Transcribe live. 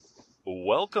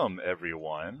Welcome,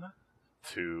 everyone,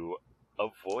 to A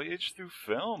Voyage Through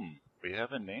Film. We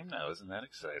have a name now, isn't that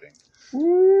exciting?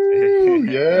 Woo,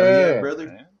 yeah, brother.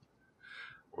 Right?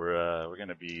 We're going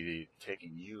to be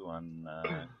taking you on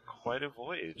quite a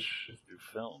voyage through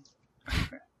film,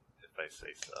 if I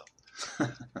say so.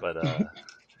 But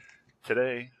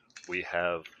today we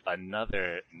have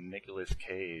another Nicolas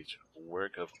Cage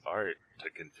work of art to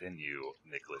continue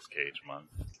Nicolas Cage month.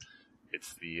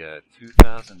 It's the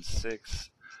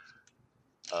 2006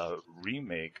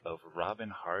 remake of Robin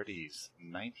Hardy's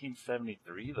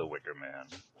 1973 The Wicker Man.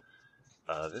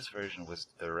 This version was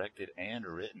directed and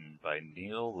written by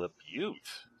Neil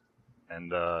LaBute.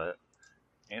 And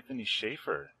Anthony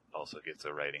Schaefer also gets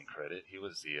a writing credit. He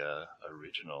was the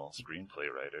original screenplay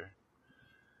writer.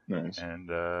 Nice. And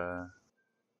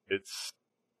it's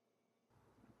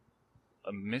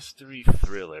a mystery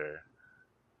thriller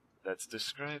that's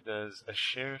described as a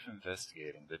sheriff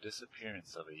investigating the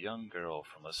disappearance of a young girl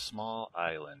from a small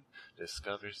island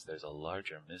discovers there's a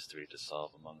larger mystery to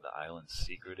solve among the island's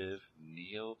secretive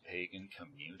neo-pagan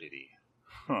community.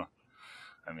 Huh.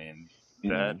 I mean,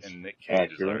 that and Nic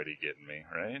Cage is already getting me,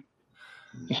 right?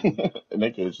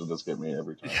 Nic Cage will just get me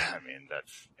every time. Yeah, I mean,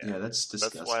 that's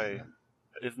disgusting. That's why,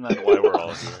 isn't that why we're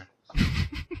all here?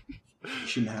 You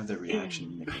shouldn't have the reaction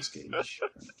of Nicolas Cage.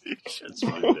 You should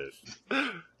find it.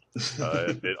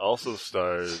 It also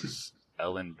stars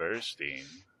Ellen Burstyn,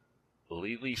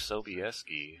 Lily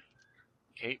Sobieski,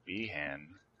 Kate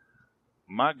Behan,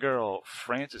 my girl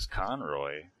Frances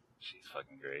Conroy, she's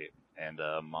fucking great, and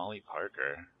Molly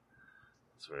Parker.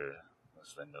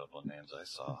 That's the notable names I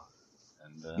saw.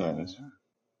 And nice.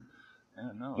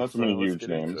 No, not too many huge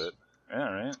names.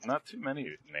 Yeah, right. Not too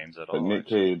many names at all. But Nic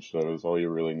Cage, though, is all you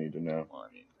really need to know. Well,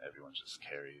 I mean, everyone just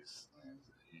carries.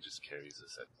 He just carries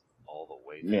us all the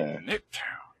way to Nick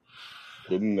Town.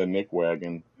 Get in the Nick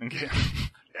wagon.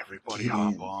 Everybody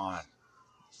hop on.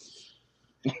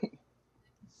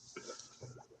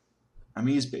 I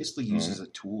mean, he's basically used as a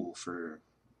tool for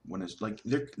when it's like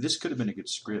this could have been a good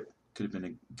script, could have been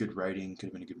a good writing, could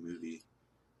have been a good movie,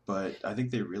 but I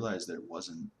think they realized that it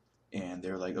wasn't, and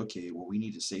they're like, okay, well, we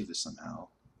need to save this somehow.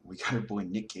 We got our boy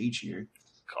Nic Cage here.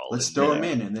 Let's throw him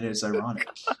in, and then it's ironic.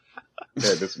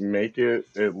 Yeah, just make it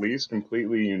at least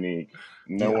completely unique.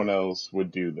 No one else would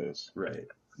do this. Right.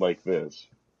 Like this.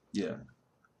 Yeah.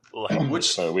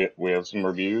 So we have some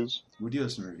reviews? We do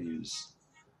have some reviews.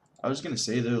 I was going to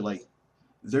say, though, like,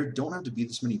 there don't have to be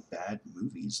this many bad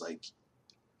movies. Like,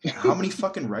 how many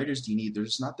fucking writers do you need?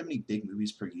 There's not that many big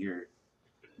movies per year.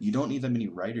 You don't need that many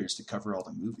writers to cover all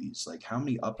the movies. Like, how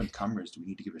many up-and-comers do we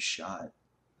need to give a shot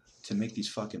to make these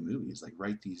fucking movies? Like,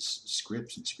 write these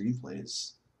scripts and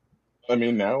screenplays. I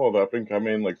mean, now all the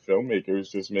up-and-coming, like,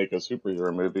 filmmakers just make a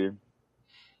superhero movie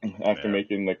after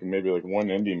making, like, maybe, like, one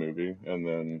indie movie, and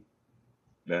then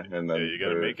you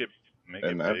gotta make it big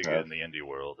in the indie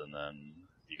world, and then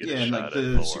you get a shot and, like, at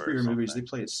the Thor superhero movies, they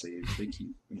play it safe. They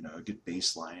keep, a good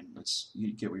baseline.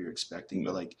 You get what you're expecting,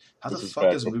 but, like, how the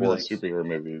fuck is a movie like... superhero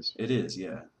movies. It is,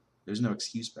 yeah. There's no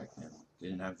excuse back then. They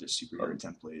didn't have this superhero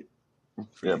template.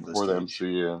 Before the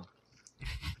MCU.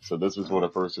 So this is what a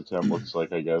first attempt looks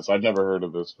like, I guess. I've never heard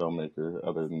of this filmmaker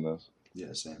other than this.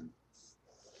 Yeah, same.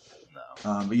 No.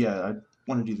 But yeah, I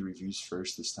want to do the reviews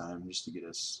first this time, just to get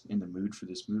us in the mood for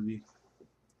this movie.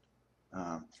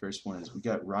 First one is, we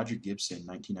got Roger Gibson,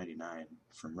 1999,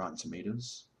 from Rotten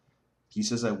Tomatoes. He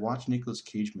says, I watch Nicolas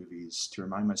Cage movies to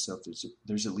remind myself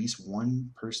there's at least one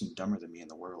person dumber than me in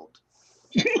the world.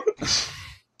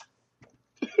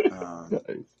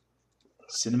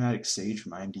 Cinematic Sage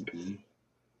from IMDb.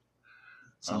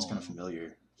 Sounds kind of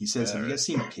familiar. He says, have you guys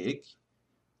seen Pig?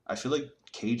 I feel like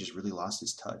Cage has really lost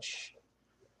his touch.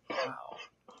 Wow.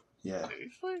 Yeah.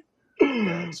 Seriously?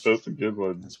 Yeah, that's a good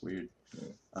one. That's weird.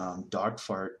 Dog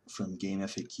Fart from Game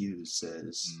FAQ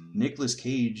says, Nicolas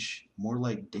Cage, more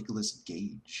like Nicolas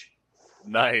Gage.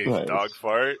 Nice. Dog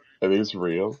Fart. Are these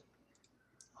real?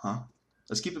 Huh?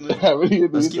 Let's keep it moving. How many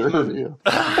of Let's these keep are it moving. real?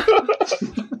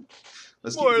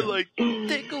 More like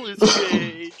Nicolas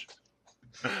Cage.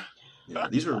 Yeah,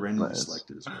 these were randomly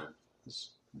selected as well.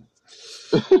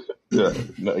 Yeah,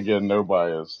 again, no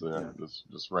bias there. Yeah.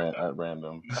 Just at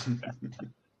random.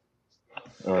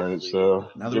 All right, so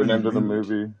getting into the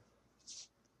movie.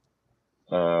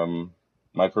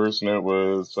 My first note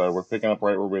was we're picking up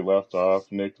right where we left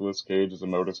off. Nicolas Cage is a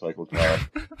motorcycle cop.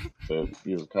 So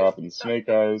he was a cop in Snake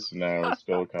Eyes, now he's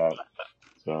still a cop.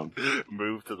 So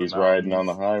move to the he's mountains. riding on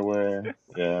the highway.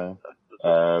 Yeah.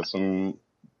 Some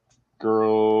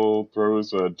girl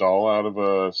throws a doll out of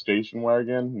a station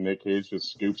wagon. Nic Cage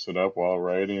just scoops it up while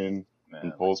riding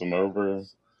and pulls him over.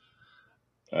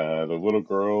 The little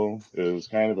girl is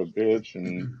kind of a bitch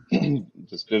and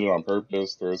just did it on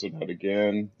purpose, throws it out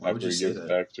again Why would after you he say gives it that?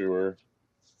 back to her.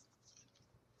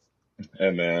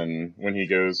 And then when he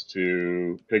goes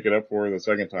to pick it up for her the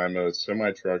second time, a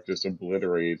semi-truck just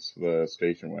obliterates the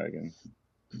station wagon.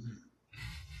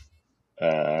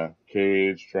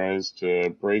 Cage tries to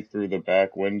break through the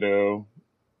back window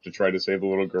to try to save the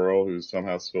little girl who's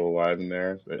somehow still alive in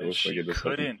there. It And looks like she it just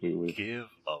like couldn't completely. give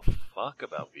a fuck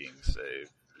about being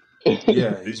saved.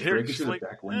 Yeah, he's Here, breaking she's through the like,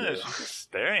 back yeah, window. she's just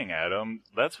staring at him.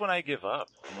 That's when I give up.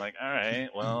 I'm like, all right,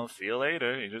 well, see you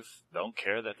later. You just don't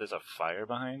care that there's a fire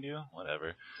behind you?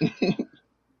 Whatever.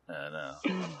 No,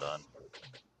 I'm done.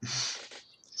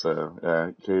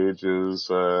 So, Cage is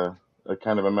a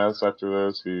kind of a mess after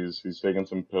this. He's taking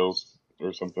some pills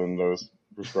or something that was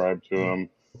prescribed to him.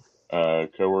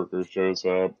 Coworker shows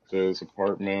up to his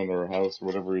apartment or house or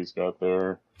whatever he's got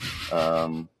there.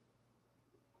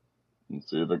 Let's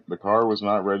see, the car was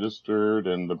not registered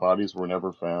and the bodies were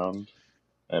never found.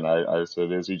 And I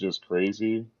said, is he just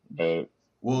crazy? But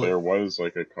Well, there was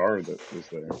like a car that was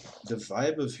there. the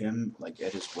vibe of him, like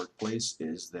at his workplace,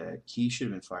 is that he should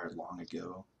have been fired long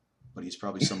ago, but he's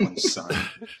probably someone's son,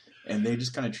 and they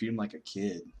just kind of treat him like a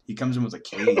kid. He comes in with a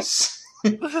case,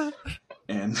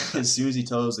 and as soon as he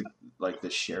tells like the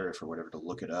sheriff or whatever to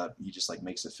look it up, he just like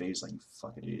makes a face like, "You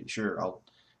fucking idiot! Sure, I'll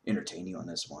entertain you on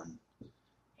this one."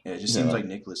 Yeah, it just seems Yeah. like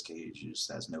Nicolas Cage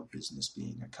just has no business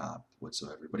being a cop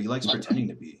whatsoever, but he likes pretending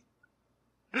to be.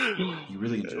 He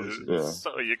really enjoys it. Yeah.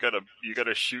 So you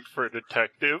gotta shoot for a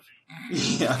detective?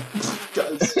 Yeah,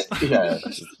 guys. Yeah,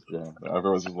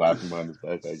 everyone's just laughing behind his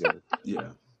back, I guess. Yeah.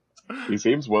 He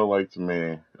seems well liked to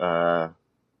me.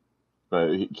 But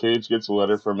Cage gets a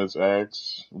letter from his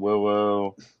ex,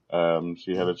 Willow.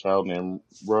 She had a child named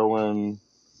Rowan.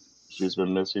 She's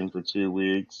been missing for 2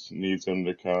 weeks. Needs him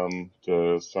to come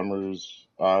to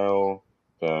Summersisle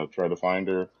to try to find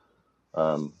her.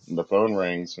 The phone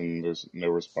rings and there's no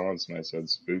response, and I said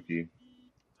spooky.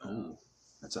 Oh,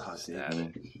 that's a hot take.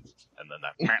 Static. And then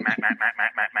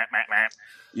that.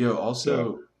 Yo,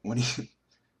 also when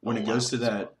it goes to Loud as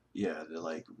that, yeah, the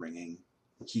like ringing,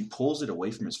 he pulls it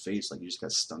away from his face like he just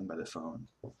got stung by the phone.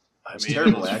 I It's mean,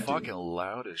 terrible it was acting. fucking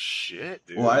loud as shit,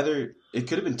 dude. Well, either it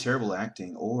could have been terrible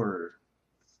acting or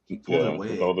he pulled it away.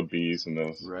 With all the bees and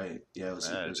this. Right. Yeah, it was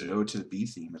an dude. ode to the bee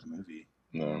theme of the movie.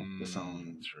 No. The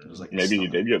phone. True. It was like Maybe he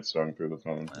stung. did get stung through the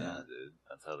phone. Yeah, dude.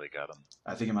 That's how they got him.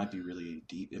 I think it might be really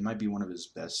deep. It might be one of his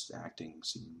best acting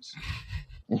scenes.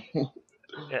 Yeah,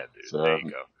 dude. So, there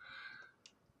you go.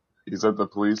 He's at the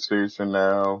police station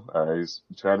now. He's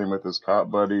chatting with his cop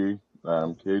buddy.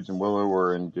 Cage and Willow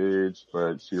were engaged,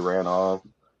 but she ran off.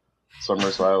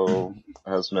 Summersisle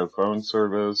has no phone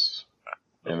service,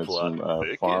 The and it's plot some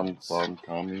thickens. farm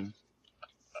commune.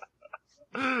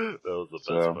 That was the best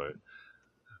So, part.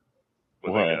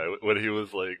 When, what? the guy, when he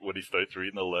was like, when he starts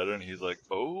reading the letter and he's like,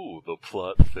 "Oh, the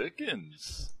plot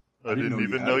thickens. I didn't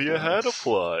even know you had a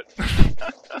plot."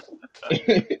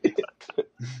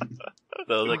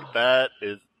 So I was like, that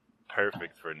is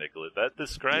perfect for Nicolas. That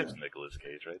describes Nicolas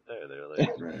Cage right there. They're like,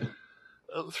 Right.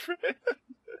 that was right.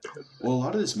 Well, a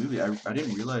lot of this movie, I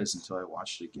didn't realize until I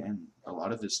watched it again. A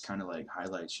lot of this kind of like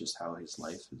highlights just how his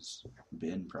life has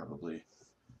been, probably.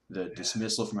 The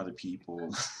dismissal from other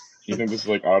people. You think this is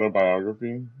like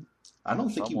autobiography? I don't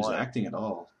think he was Somewhat. acting at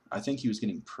all. I think he was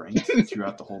getting pranked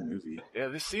throughout the whole movie. Yeah,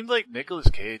 this seemed like Nicolas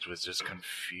Cage was just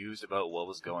confused about what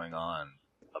was going on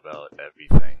about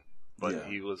everything. But Yeah.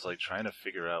 he was like trying to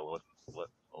figure out what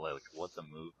the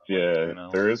move. Yeah, you know?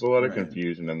 there is a lot of Right.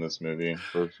 confusion in this movie,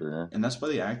 for sure. And that's why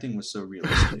the acting was so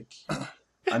realistic.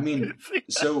 I mean,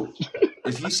 so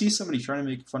if you see somebody trying to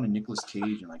make fun of Nicolas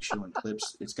Cage and like showing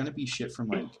clips, it's going to be shit from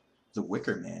like The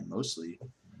Wicker Man mostly.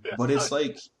 But it's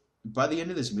like by the end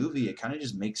of this movie, it kind of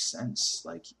just makes sense.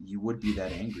 Like you would be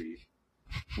that angry.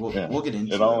 We'll get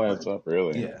into it. All adds up,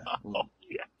 really. Yeah. Oh,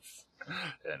 yes.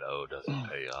 And O doesn't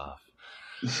pay off.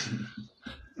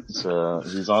 So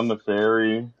he's on the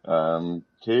ferry.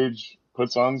 Cage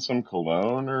puts on some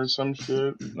cologne or some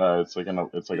shit. It's like a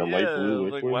light blue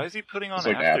liquid. Like, why is he putting on It's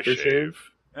like aftershave? aftershave?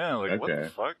 Yeah, like what Okay. the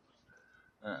fuck?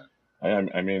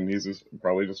 I mean, he's just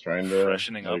trying to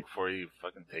Freshening up like, before he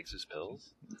fucking takes his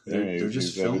pills. They're just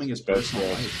he's at filming his best personal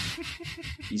yet. life.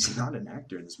 He's not an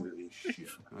actor in this movie. He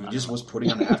just was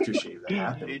putting on aftershave. That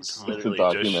happens. It's literally It's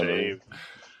a just documentary. shaved.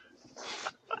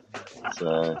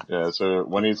 So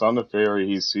when he's on the ferry,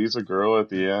 he sees a girl at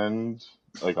the end,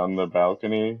 like on the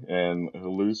balcony, and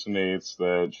hallucinates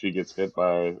that she gets hit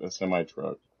by a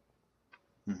semi-truck.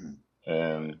 Mhm.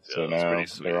 And so Yeah, that's now pretty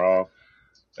sweet. they're off.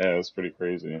 Yeah, it's pretty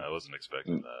crazy. I wasn't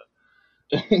expecting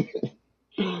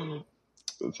that.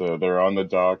 So they're on the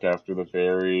dock after the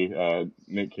ferry.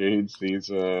 Nic Cage sees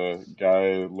a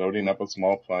guy loading up a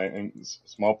small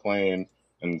plane,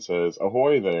 and says,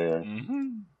 "Ahoy there!" Mm-hmm.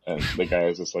 And the guy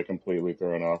is just like completely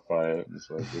thrown off by it. It's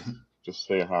like, just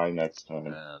say hi next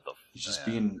time. He's just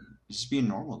being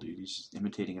normal, dude. He's just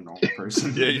imitating a normal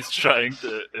person. Yeah, he's trying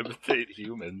to imitate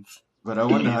humans. But I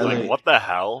wanted to highlight. Like, what the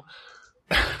hell?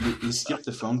 He skipped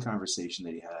the phone conversation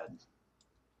that he had.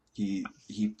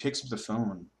 He picks up the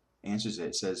phone, answers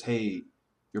it, says, "Hey,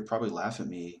 you'll probably laugh at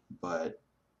me, but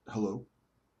hello?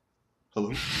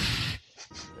 Pete,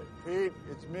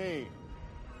 it's me.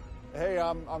 Hey,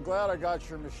 I'm glad I got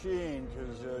your machine,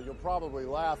 because you'll probably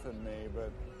laugh at me,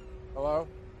 but hello?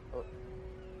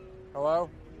 Hello?"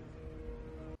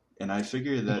 And I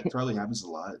figure that probably happens a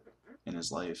lot in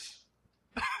his life.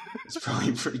 It's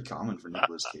probably pretty common for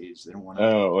Nicolas Cage. They don't want to...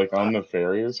 Oh, like on the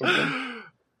ferry or something?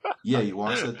 Yeah, he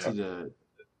walks up to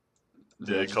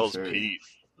the he calls Pete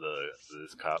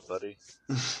his cop buddy.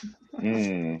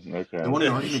 Okay. The one who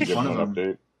already made fun of him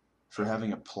update. for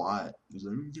having a plot. He's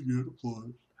like, "I don't think you had a plot."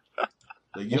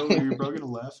 Like, "Yo, you're probably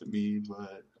gonna laugh at me,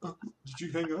 but did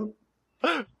you hang up?"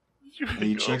 And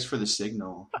he checks for the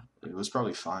signal. It was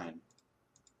probably fine.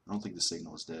 I don't think the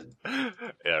signal was dead.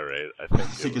 Yeah, right. I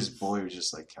think his boy was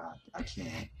just like, "God, I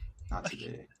can't. Not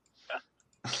today."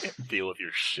 I can't deal with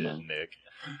your shit, Nick.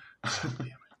 Damn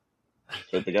it.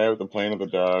 But the guy with the plane at the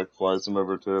dock flies him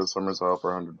over to Summersisle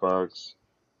for $100.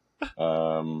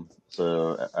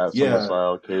 So at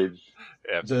Summersisle, Cage...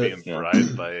 After being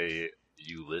bribed by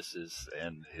Ulysses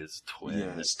and his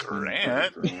twin,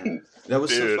 Grant. That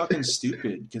was so fucking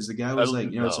stupid, because the guy was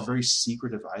like, it's a very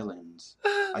secretive island.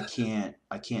 I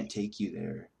can't take you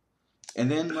there. And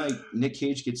then, like, Nic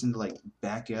Cage gets into, like,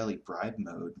 back alley bribe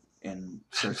mode and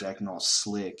starts acting all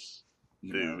slick.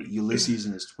 You know, Ulysses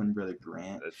and his twin brother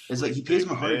Grant. It's like he pays him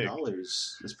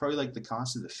 $100. It's probably like the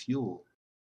cost of the fuel.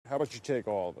 How about you take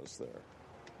all of us there?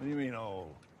 What do you mean, oh?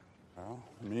 Well,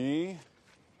 me,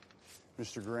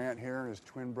 Mr. Grant here, and his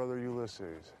twin brother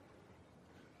Ulysses.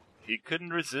 He couldn't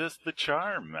resist the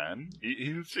charm, man.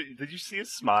 Did you see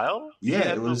his smile?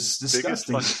 Yeah, it was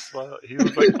disgusting. Smile. He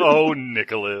was like, "Oh,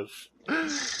 Nicholas."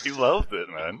 He loved it,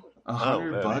 man.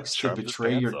 $100 to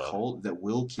betray your cult that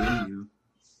will kill you.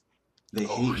 They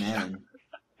hate men.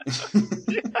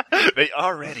 Yeah, they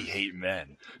already hate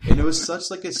men. And it was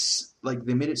such like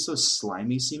they made it so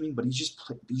slimy seeming, but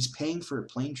he's paying for a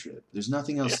plane trip. There's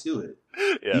nothing else to it.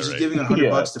 Yeah, he's just giving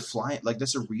 $100 to fly it. Like,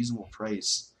 that's a reasonable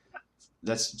price.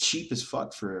 That's cheap as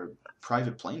fuck for a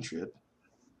private plane trip.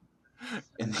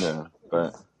 And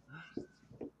but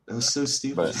it was so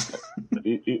stupid. But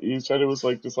he said it was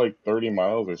like just like 30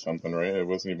 miles or something, right? It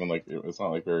wasn't even like it's not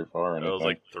like very far. It was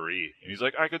like 3. And he's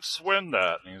like, "I could swim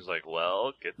that." And he's like,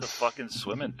 "Well, get the fucking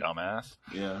swimming, dumbass."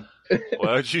 Yeah.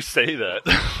 Why would you say that?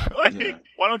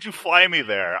 Why don't you fly me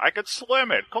there? I could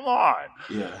swim it. Come on.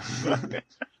 Yeah.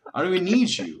 I don't even need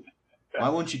you. Why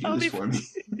won't you do this for me?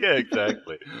 Yeah,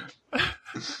 exactly.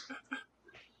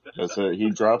 So he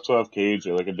drops off Cage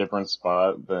at like a different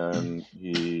spot than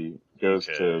he goes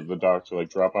to the dock to like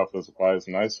drop off the supplies,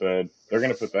 and I said they're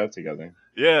gonna put that together.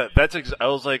 Yeah, I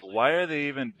was like, why are they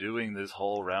even doing this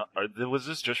whole round? Was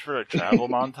this just for a travel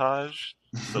montage,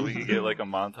 so we could get like a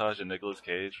montage of Nicolas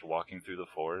Cage walking through the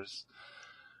forest?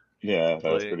 Yeah,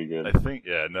 that was pretty good. I think,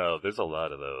 there's a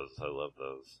lot of those. I love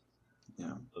those.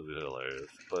 Yeah, those are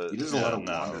hilarious. But he does a lot of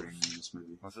wandering in this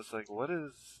movie. I was just like, what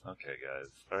is? Okay,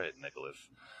 guys, all right, Nicholas,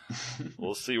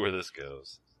 we'll see where this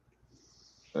goes.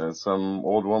 Some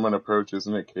old woman approaches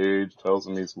Nic Cage, tells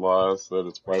him he's lost, that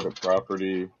it's private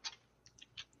property.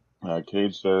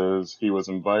 Cage says he was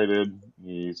invited.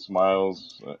 He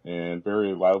smiles and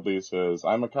very loudly says,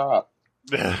 "I'm a cop."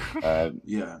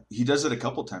 Yeah, he does it a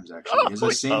couple times actually. He has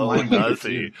the same line later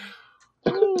too.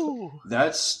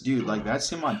 That's him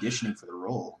auditioning for the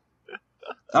role.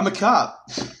 "I'm a cop."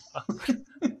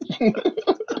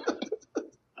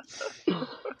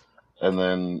 And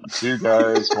then 2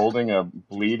 guys holding a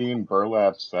bleeding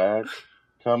burlap sack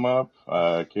come up.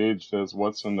 Cage says,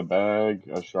 "What's in the bag?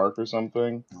 A shark or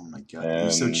something?" Oh my god,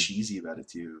 he's so cheesy about it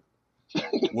too.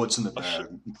 "What's in the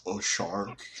bag? A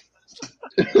shark."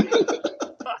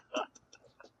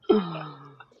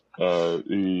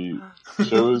 He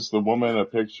shows the woman a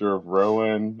picture of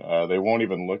Rowan. They won't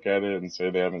even look at it and say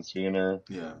they haven't seen her.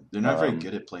 Yeah, they're not very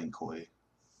good at playing coy.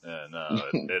 Yeah, no,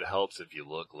 it helps if you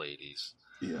look, ladies.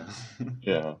 Yeah.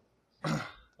 Yeah.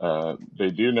 They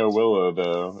do know Willow,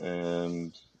 though,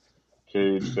 and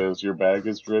Cage says, "Your bag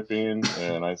is dripping,"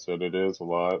 and I said, "It is a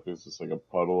lot. There's just like a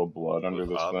puddle of blood under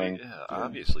this thing." Yeah,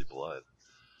 obviously blood.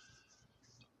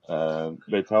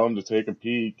 They tell him to take a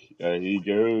peek. He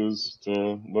goes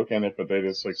to look in it, but they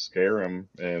just like scare him,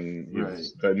 and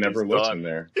that never looks done. in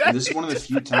there. And this is one of the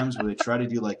few times where they try to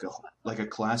do like a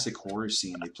classic horror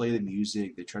scene. They play the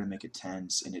music, they try to make it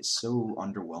tense, and it's so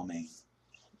underwhelming.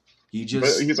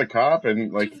 But he's a cop,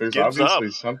 and like there's Gives obviously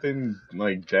up. something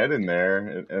like dead in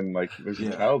there, and like there's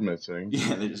a child missing.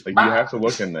 Yeah, they just like you have to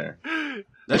look in there.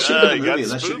 That should have been you the movie. got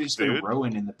That should have spooked, just been dude.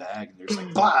 Rowan in the bag, and there's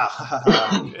like, bah!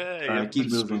 Yeah, All right,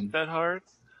 keep moving. That hard?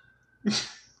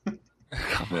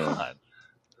 Come on.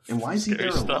 And why is he there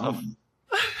alone?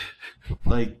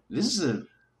 Like,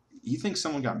 you think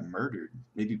someone got murdered,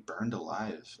 maybe burned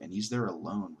alive, and he's there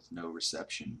alone with no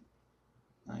reception.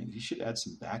 Like, he should add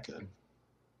some backup.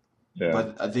 Yeah.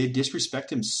 But they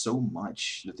disrespect him so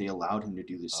much that they allowed him to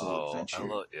do this little adventure.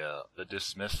 The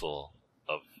dismissal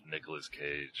of Nicolas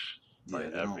Cage by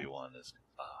everyone is...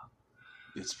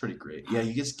 It's pretty great. Yeah,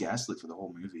 he gets gaslit for the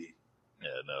whole movie.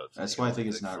 Yeah, no. That's why I think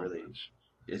it's not really...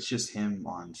 It's just him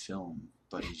on film,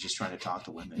 but he's just trying to talk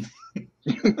to women.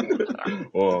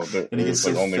 Well, and he gets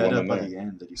so fed up by the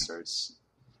end that he starts...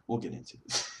 We'll get into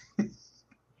it.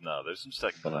 No, there's some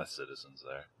second-class citizens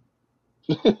there.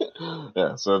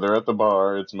 Yeah, so they're at the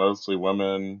bar. It's mostly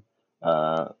women.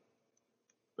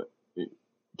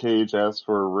 Cage asks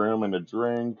for a room and a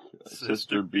drink.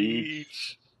 Sister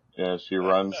Beach. Yeah, she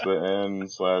runs the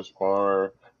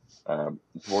inn/bar.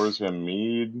 Pours him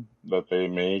mead that they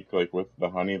make, like with the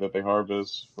honey that they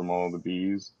harvest from all the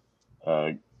bees.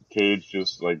 Cage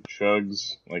just like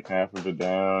chugs like half of it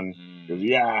down. Goes,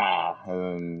 yeah, and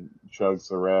then chugs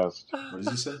the rest. What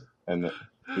does he say? And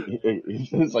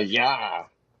he's like, yeah.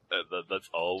 That's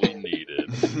all we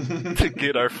needed to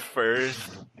get our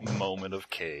first moment of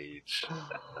Cage.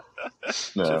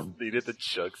 No. Just needed to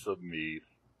chug some meat.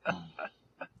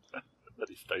 Then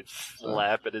he starts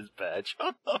slapping his badge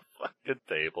on the fucking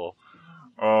table.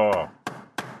 Oh.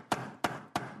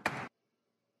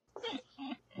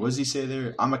 What does he say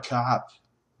there? I'm a cop.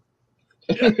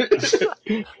 Yeah.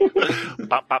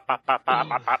 Pop, pop, pop, pop, pop,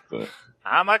 pop, pop.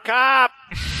 I'm a cop.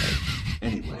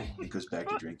 Anyway, he goes back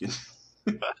to drinking.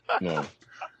 No.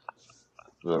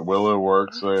 Willow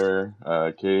works there.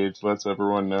 Cage lets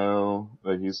everyone know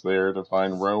that he's there to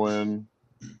find Rowan.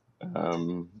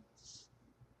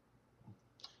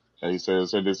 He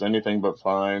says it is anything but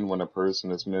fine when a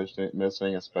person is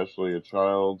missing, especially a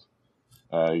child.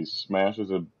 He smashes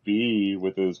a bee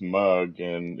with his mug,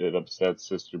 and it upsets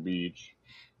Sister Beach.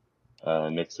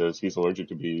 Nick says he's allergic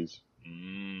to bees.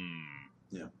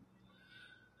 Yeah.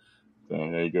 So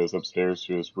he goes upstairs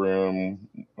to his room.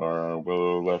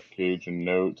 Willow left Cage a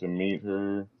note to meet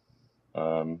her.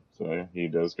 So he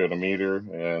does go to meet her,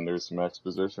 and there's some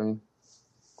exposition.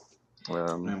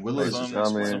 And Willow's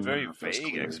some very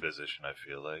vague exposition, I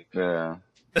feel like. Yeah.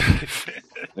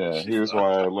 Yeah, here's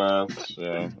why I left.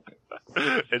 Yeah.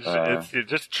 It's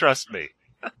just trust me.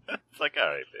 It's like, all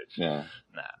right, bitch. Yeah.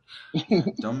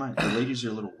 Nah. Don't mind. The ladies are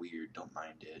a little weird. Don't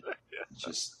mind it. It's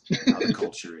just how the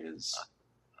culture is.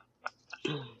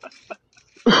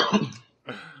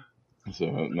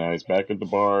 So now he's back at the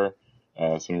bar.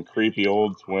 Some creepy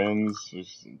old twins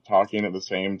just talking at the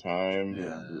same time.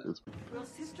 Yeah. Will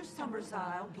Sister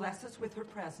Summersisle bless us with her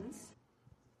presence?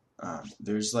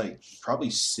 There's like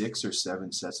probably 6 or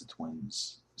 7 sets of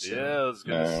twins. So. Yeah, I was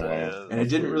gonna say. And it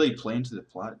didn't really play into the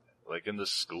plot. Like in the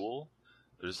school,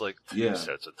 there's like 2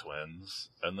 sets of twins,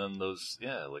 and then those,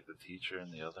 like the teacher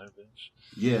and the other bitch.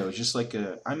 Yeah, it was just like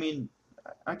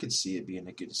I could see it being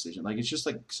a good decision. Like, it's just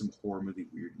like some horror movie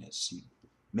weirdness. You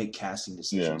make casting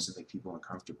decisions to make people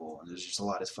uncomfortable, and there's just a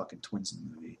lot of fucking twins in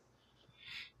the movie.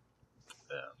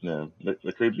 Yeah.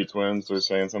 The creepy twins are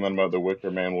saying something about the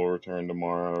Wicker Man will return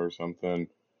tomorrow or something.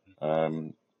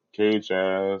 Cage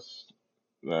asked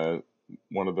that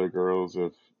one of the girls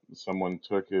if someone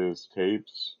took his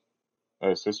tapes.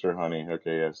 Sister Honey.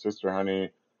 Okay, yeah. Sister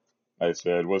Honey, I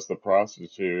said, was the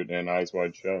prostitute in Eyes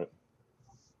Wide Shut.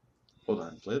 Hold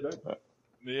on, play it back.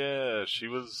 Yeah, she's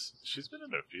been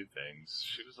in a few things.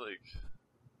 She was like,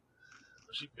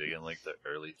 was she big in like the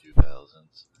early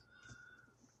 2000s?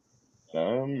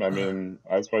 I mean,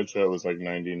 Eyes Wide Shut was like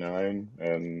 99,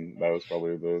 and that was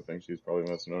probably the thing she's probably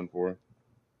most known for.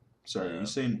 Sorry, are you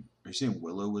saying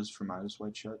Willow was from Eyes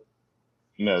Wide Shut?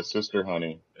 No, Sister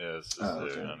Honey. Yeah,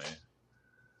 Sister Honey.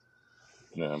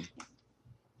 Yeah.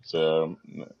 So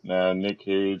now Nic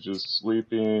Cage is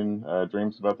sleeping,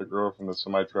 dreams about the girl from the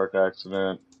semi-truck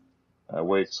accident,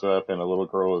 wakes up and a little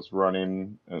girl is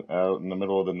running out in the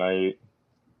middle of the night.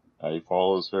 He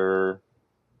follows her,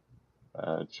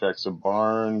 checks a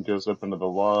barn, goes up into the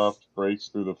loft, breaks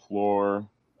through the floor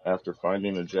after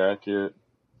finding a jacket,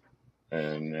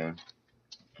 and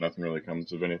nothing really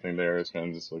comes of anything there. It's kind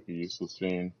of just like a useless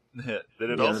scene. Did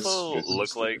it Yeah, also it's look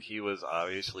stupid. like he was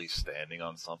obviously standing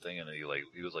on something and he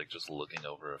was like just looking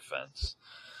over a fence?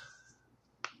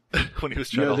 When he was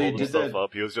trying Yeah, to they hold did himself that.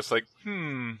 up, he was just like,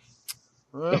 oh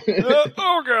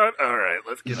god, alright,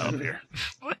 let's get up here.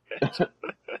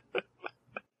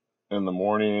 In the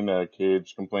morning,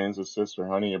 Cage complains to Sister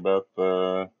Honey about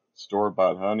the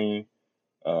store-bought honey.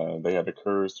 They had a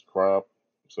cursed crop,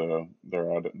 so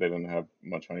they're out. They didn't have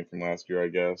much honey from last year, I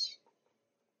guess.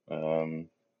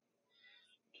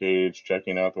 Cage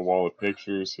checking out the wall of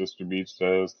pictures. Sister Beach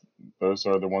says those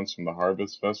are the ones from the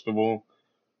Harvest Festival.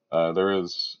 There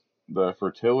is the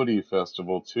Fertility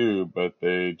Festival too, but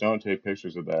they don't take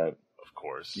pictures of that. Of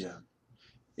course. Yeah,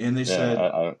 and they Yeah,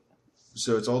 said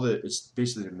so. It's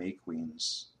basically their May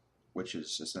Queens, which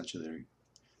is essentially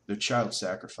their child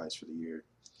sacrifice for the year.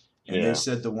 And yeah. they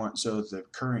said the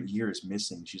current year is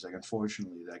missing. She's like,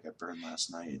 unfortunately, that got burned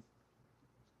last night.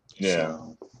 Yeah.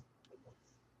 So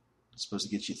it's supposed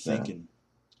to get you thinking.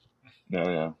 No,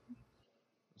 yeah.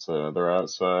 So they're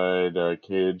outside.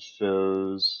 Cage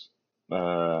shows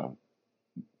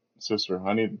Sister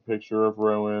Honey the picture of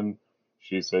Rowan.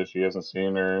 She says she hasn't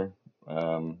seen her.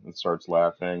 And starts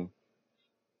laughing.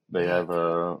 They Yeah, have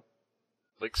a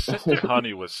like Sister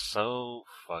Honey was so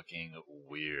fucking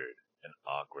weird and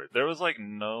awkward. There was like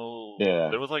no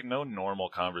normal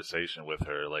conversation with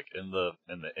her, like in the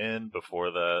inn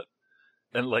before that,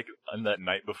 and like on that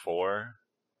night before.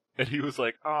 And he was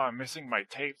like, "Oh, I'm missing my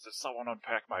tapes. Did someone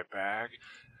unpack my bag?"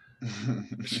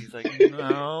 She's like,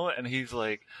 "No," and he's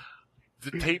like,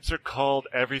 "The tapes are called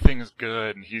Everything's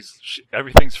Good," and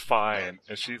everything's fine,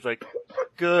 and she's like,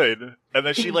 "Good," and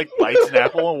then she like bites an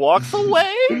apple and walks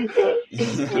away.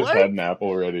 just had an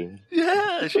apple ready.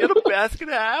 Yeah, she had a basket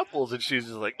of apples, and she's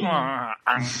just like,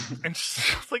 and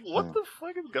she's like, "What the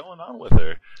fuck is going on with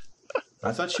her?"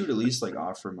 I thought she would at least like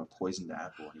offer him a poisoned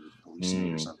apple and he would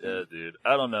hallucinate or something. Yeah, dude.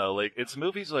 I don't know. Like, it's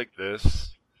movies like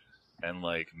this and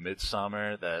like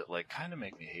Midsummer that like kind of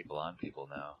make me hate blonde people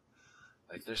now.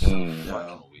 Like, they're so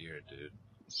fucking weird, dude.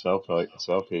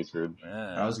 Self-hatred.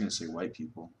 Yeah. I was gonna say white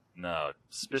people. No,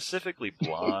 specifically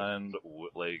blonde.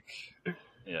 Like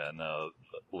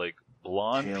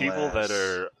blonde Pale people ass. that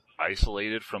are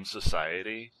isolated from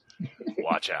society.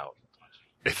 Watch out.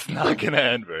 It's not gonna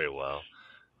end very well.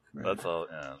 Right. That's all.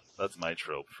 Yeah, that's my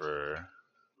trope for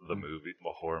the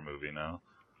horror movie now.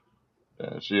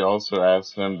 Yeah, she also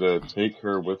asked him to take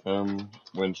her with him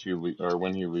when he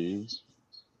leaves.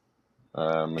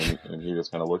 And he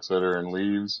just kind of looks at her and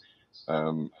leaves.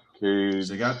 Cage.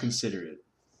 So got considerate.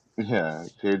 Yeah,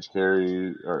 Cage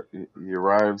he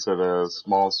arrives at a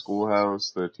small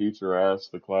schoolhouse. The teacher asks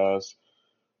the class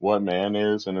what man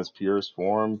is in his purest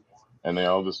form, and they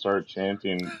all just start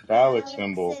chanting, phallic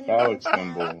symbol, phallic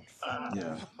symbol.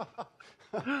 Yeah.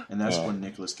 And that's when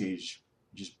Nicolas Cage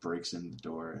just breaks in the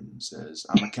door and says,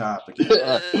 "I'm a cop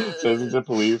again." Says he's a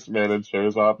policeman and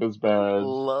shows off his badge.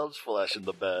 Loves flashing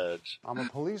the badge. I'm a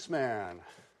policeman.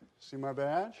 See my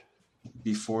badge?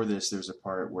 Before this, there's a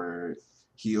part where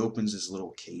he opens his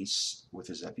little case with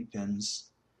his EpiPens,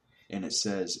 and it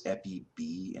says Epi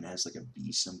B, and it has like a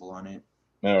B symbol on it.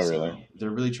 Oh, So really? they're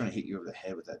really trying to hit you over the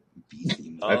head with that B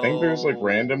theme. I think there's like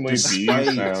randomly Despite-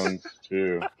 B sounds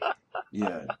too.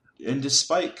 Yeah. And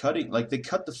despite cutting, like they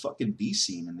cut the fucking B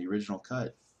scene in the original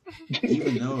cut,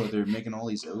 even though they're making all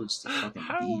these odes to fucking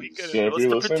How are we bees. gonna Yeah, know if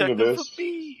you it's listen to protective this- of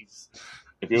bees?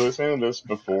 If you're listening to this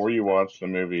before you watch the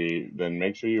movie, then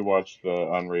make sure you watch the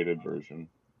unrated version.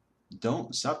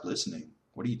 Don't stop listening.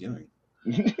 What are you doing?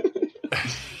 Yeah,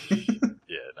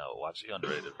 no, watch the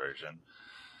unrated version.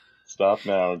 Stop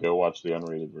now and go watch the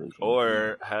unrated version.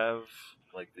 Or have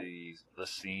like the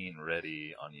scene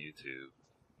ready on YouTube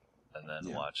and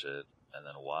then watch it, and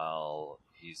then while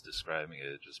he's describing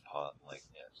it, just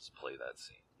just play that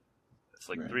scene. It's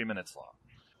like 3 minutes long.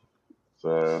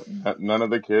 So none of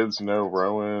the kids know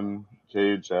Rowan.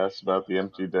 Cage asks about the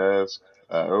empty desk,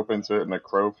 opens it, and a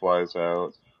crow flies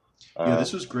out. Yeah,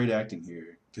 this was great acting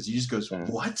here because he just goes,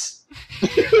 "What?"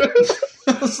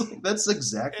 I was like, that's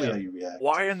exactly how you react.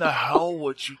 Why in the hell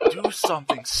would you do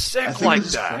something I sick think like they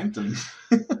just that? pranked him.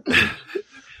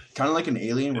 Kind of like an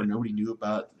Alien, where nobody knew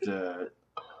about the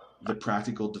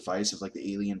practical device of like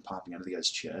the alien popping out of the guy's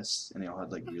chest, and they all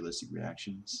had like realistic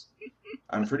reactions.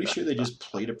 I'm pretty sure they just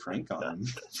played a prank on him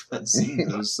for that scene.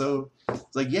 It was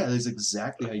it's like, yeah, that's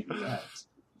exactly how you react.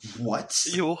 What?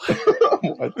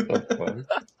 What the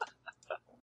fuck?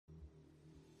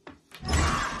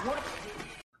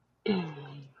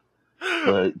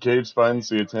 But Cage finds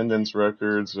the attendance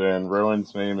records, and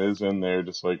Rowan's name is in there,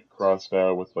 just like crossed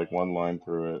out with like one line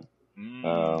through it.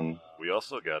 We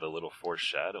also got a little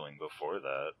foreshadowing before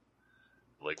that.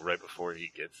 Like, right before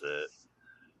he gets it,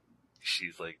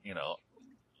 she's like,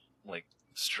 like,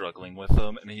 struggling with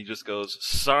him, and he just goes,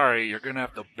 "Sorry, you're gonna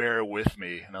have to bear with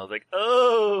me." And I was like,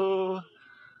 oh!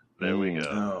 There we go.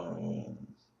 Oh.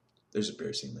 There's a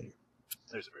bear scene later.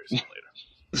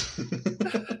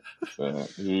 So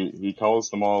he calls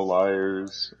them all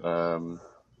liars.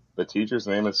 The teacher's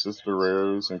name is Sister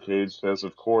Rose, and Cage says,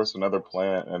 "Of course, another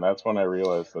plant." And that's when I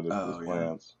realized that it's just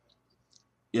plants.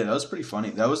 Yeah, that was pretty funny.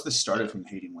 That was the start of him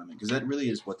hating women, because that really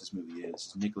is what this movie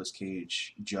is. Nicolas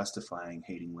Cage justifying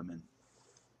hating women.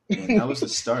 And that was the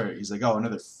start. He's like, "Oh,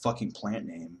 another fucking plant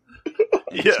name."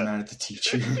 And he's mad at the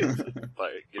teacher.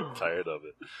 Getting tired of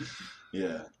it.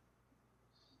 Yeah.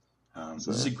 This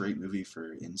is a great movie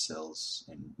for incels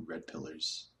and red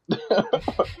pillars.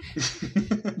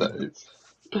 Nice.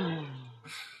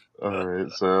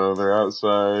 Alright, so they're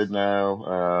outside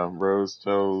now. Rose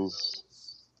tells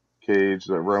Cage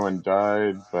that Rowan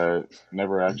died, but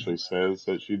never actually says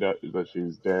that that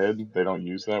she's dead. They don't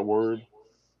use that word.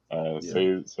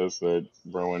 Says that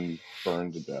Rowan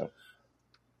burned to death.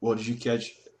 Well, did you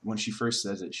catch when she first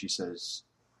says it? She says,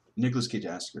 Nicolas Cage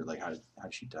asks her, like, how did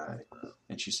she die?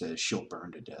 And she says, "She'll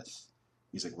burn to death."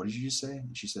 He's like, "What did you just say?"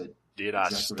 And she said, "Did I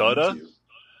stutter?"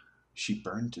 She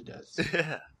burned to death.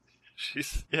 Yeah. She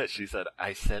said,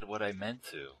 "I said what I meant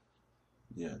to."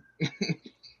 Yeah.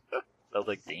 I was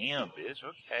like, "Damn, bitch,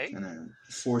 okay." And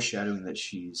foreshadowing that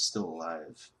she's still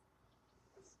alive.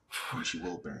 And she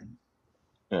will burn.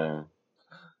 Yeah.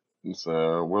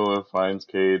 So Willa finds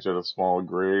Cage at a small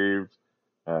grave.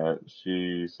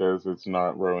 She says it's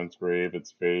not Rowan's grave,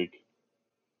 it's fake.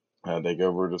 They go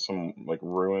over to some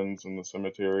ruins in the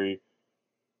cemetery,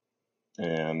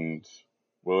 and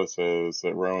Willa says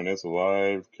that Rowan is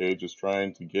alive. Cage is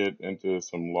trying to get into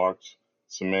some locked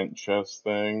cement chest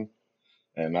thing,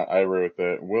 and I wrote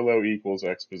that Willow equals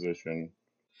exposition.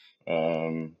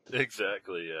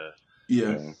 Exactly, yeah.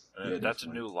 Yeah. That's definitely.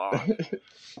 a new lock.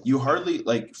 You hardly,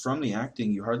 from the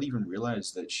acting, you hardly even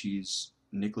realize that she's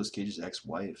Nicolas Cage's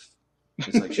ex-wife.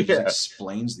 It's like she just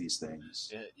explains these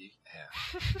things. Yeah.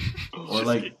 Or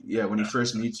when he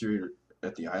first meets her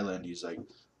at the island, he's like,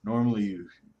 "Normally you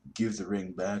give the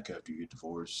ring back after you get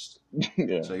divorced." Yeah.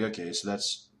 It's like, okay, so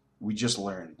we just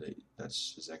learned that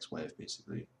that's his ex-wife,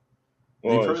 basically.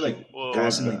 Well, they probably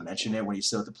passingly mentioned it when he's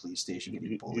still at the police station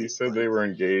getting bullied. He said they were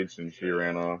engaged and she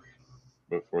ran off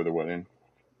before the wedding.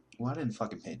 Well, I didn't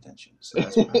fucking pay attention, so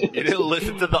that's what I You didn't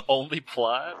listen to the only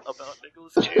plot about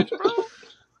Nicolas Cage, bro?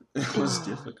 It was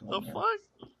difficult. The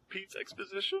fuck? Pete's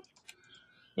exposition?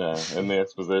 Yeah, in the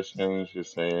exposition,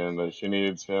 she's saying that she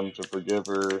needs him to forgive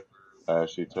her.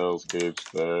 She tells Cage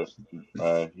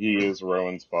that he is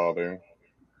Rowan's father.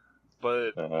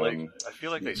 But, I feel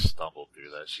like they stumbled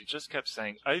through that. She just kept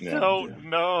saying, I don't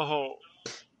know.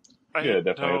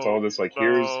 Definitely. It's all this,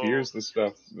 here's the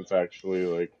stuff that's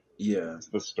actually, it's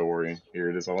the story. Here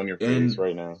it is all in your face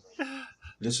right now.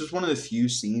 This is one of the few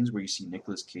scenes where you see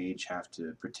Nicolas Cage have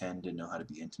to pretend to know how to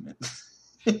be intimate.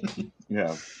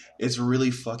 Yeah. It's really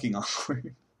fucking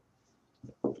awkward.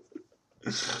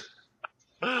 It's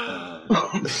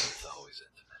always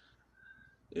intimate.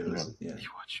 It was,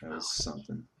 that was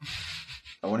something.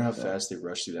 I wonder how fast they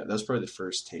rushed through that. That was probably the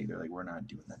first take. They're like, "We're not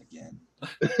doing that again."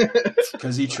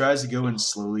 Because he tries to go in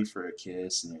slowly for a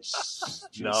kiss, and it's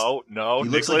just... No, he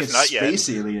looks like a space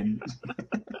alien.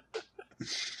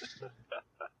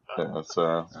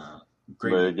 So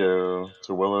they go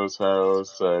to Willow's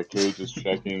house. Cage is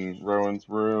checking Rowan's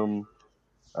room.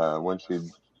 When she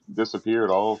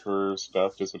disappeared, all of her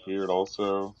stuff disappeared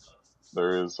also.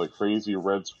 There is crazy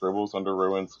red scribbles under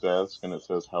Rowan's desk, and it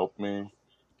says, "Help me."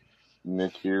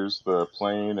 Nick hears the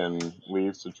plane and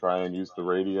leaves to try and use the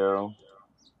radio,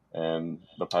 and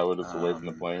the pilot is away from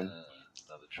the plane.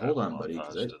 Hold on, buddy,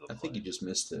 because I think you just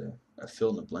missed a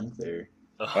fill in the blank there.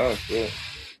 Oh, shit.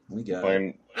 We got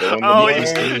it.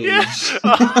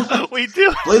 We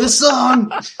do. Play the song!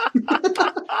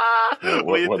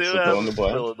 We what's do the have fill in the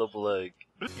blank? Fill in the blank.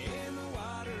 In the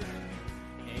water,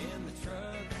 in the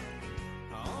truck,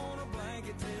 on a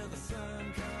blanket till the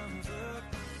sun comes up.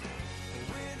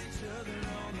 With each other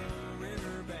on the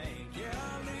riverbank. Yeah,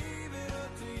 I'll leave it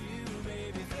up to you,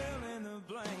 baby. Fill in the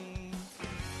blank.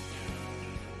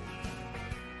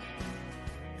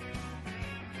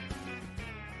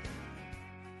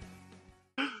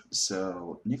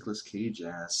 So, Nicolas Cage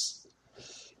asks,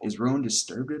 "Is Rowan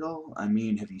disturbed at all? I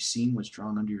mean, have you seen what's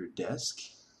drawn under your desk?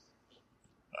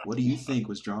 What do you think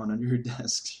was drawn under your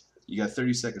desk?" You got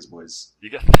 30 seconds, boys. You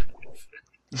got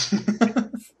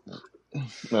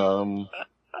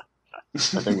I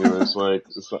think it was like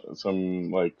some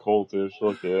like cultish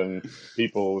looking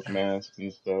people with masks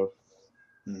and stuff.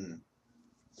 Mhm.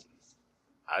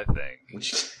 I think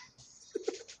Which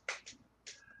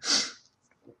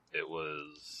it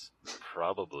was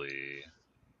probably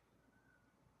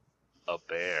a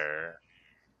bear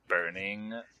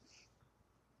burning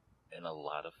in a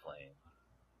lot of flame.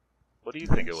 What do you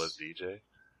think it was, DJ?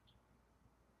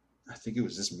 I think it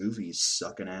was this movie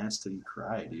sucking ass till you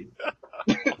cry, dude.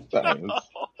 Thanks.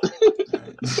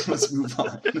 Alright, let's move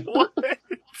on. What?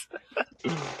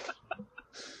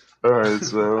 Alright,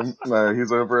 so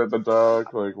he's over at the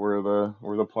dock, like where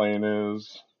the plane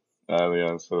is.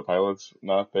 Yeah, so the pilot's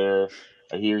not there.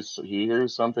 He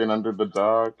hears something under the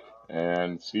dock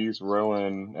and sees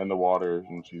Rowan in the water,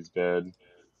 and she's dead.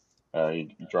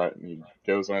 He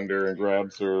goes under and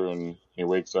grabs her, and he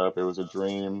wakes up. It was a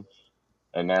dream,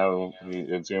 and now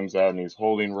it zooms out, and he's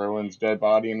holding Rowan's dead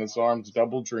body in his arms.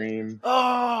 Double dream.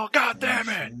 Oh, god damn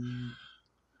it!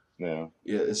 Yeah.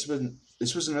 Yeah,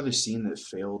 this was another scene that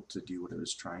failed to do what it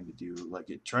was trying to do. Like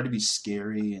it tried to be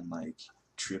scary and like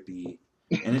trippy,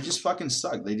 and it just fucking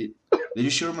sucked. They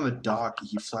just showed him on the dock.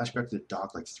 He flashed back to the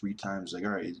dock like 3 times. Like, all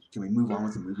right, can we move on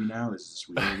with the movie now? Is this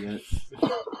real yet?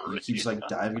 And he keeps like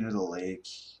diving into the lake.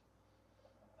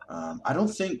 I don't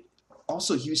think.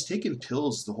 Also, he was taking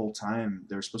pills the whole time.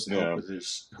 They were supposed to help with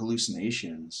his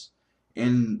hallucinations,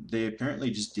 and they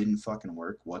apparently just didn't fucking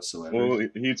work whatsoever. Well,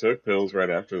 he took pills right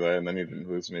after that, and then he didn't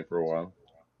hallucinate for a while.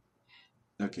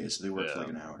 Okay, so they worked for like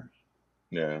an hour.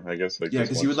 Yeah, I guess like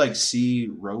because he would like see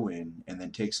Rowan and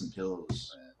then take some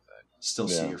pills, still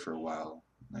see Yeah. her for a while.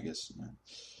 I guess.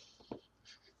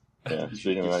 Yeah, You should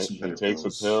speaking of get that, some he better takes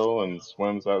pills. a pill and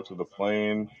swims out to the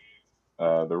plane.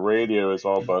 The radio is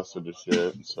all busted to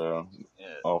shit, so Yeah,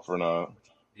 all for naught.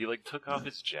 he like took off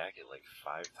his jacket like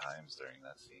 5 times during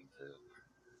that scene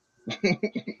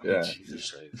too. Yeah,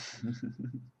 Jesus Christ.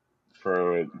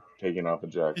 pro at taking off a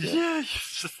jacket. Yeah,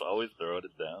 he's just always throwing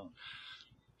it down.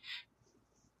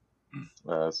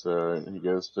 So he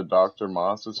goes to Dr.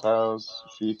 Moss's house.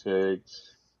 She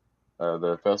takes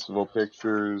the festival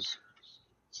pictures,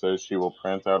 says she will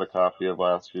print out a copy of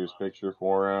last year's picture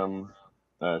for him.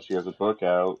 She has a book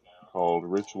out called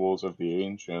Rituals of the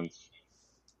Ancients.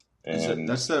 And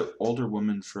That's the older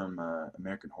woman from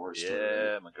American Horror Story.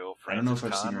 Yeah, Right? my girl I don't know if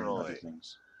Frances I've seen her in Conroy. other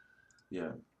things.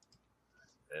 Yeah.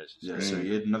 She's Yeah, great. so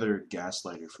you had another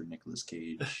gaslighter for Nicolas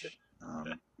Cage.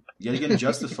 Yet again,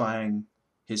 justifying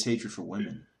his hatred for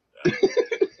women,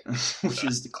 which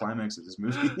is the climax of this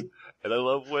movie. And I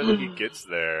love when he gets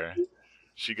there.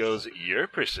 She goes, "You're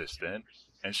persistent,"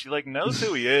 and she like knows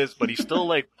who he is, but he still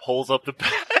like pulls up the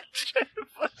patch. And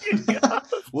fucking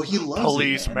goes, Well, he loves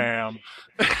police, it, man.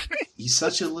 ma'am. He's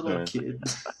such a little Yeah. kid.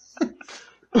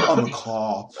 I'm a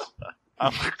cop.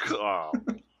 I'm a cop.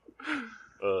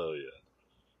 Oh yeah.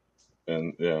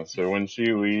 And yeah, so when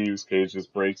she leaves, Cage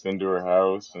just breaks into her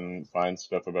house and finds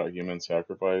stuff about human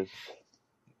sacrifice.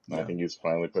 Yeah. I think he's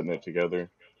finally putting it together.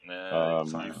 Nah,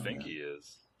 Fine, you think yeah. he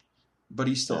is? But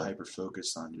he's still Yeah. hyper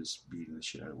focused on just beating the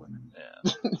shit out of women.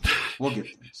 Yeah. We'll get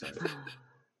there.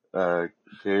 Sorry.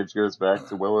 Cage goes back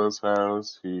to Willow's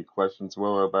house. He questions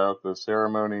Willow about the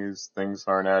ceremonies. Things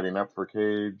aren't adding up for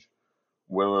Cage.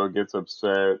 Willow gets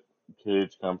upset.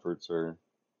 Cage comforts her.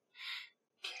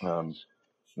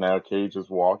 Now Cage is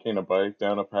walking a bike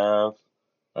down a path.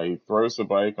 He throws the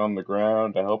bike on the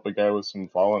ground to help a guy with some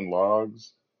fallen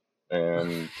logs.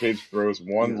 And Cage throws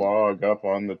one Yeah. log up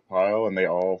on the pile, and they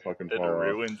all fucking It fall off.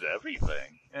 ruins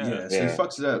everything. Yeah, so Yeah. he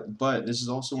fucks it up. But this is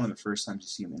also one of the first times you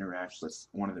see him interact with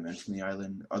one of the men from the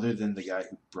island, other than the guy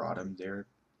who brought him there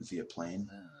via plane.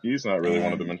 He's not really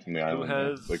one of the And men from the island.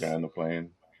 has- The guy on the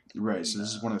plane. Right, so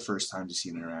this is one of the first times you see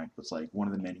him interact with like one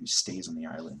of the men who stays on the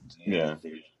island. And Yeah.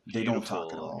 they don't talk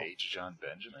at Beautiful all. H. John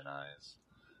Benjamin eyes.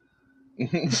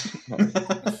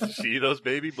 Yeah. See those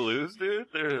baby blues, dude?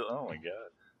 They're oh my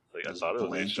god. Like I Those thought it was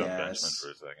blank H. John ass- Benjamin for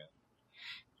a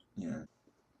second.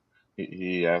 Yeah.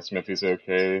 He asks him if he's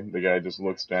okay. The guy just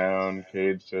looks down.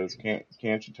 Cage says,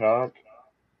 "Can't you talk?"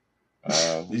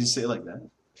 Did you say it like that?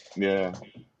 Yeah.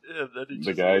 Yeah, then he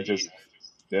The guy leaves.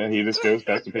 he just goes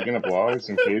back to picking up logs,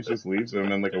 and Cage just leaves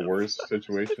him in like a worse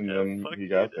situation Yeah, than fuck he yeah.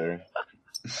 got there.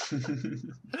 Yeah,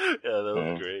 that was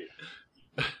Yeah. great.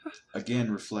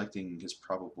 Again, reflecting his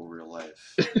probable real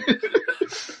life.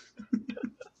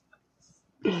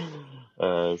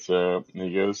 So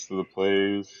he goes to the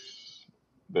place.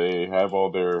 They have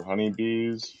all their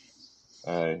honeybees.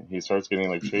 He starts getting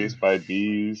like chased by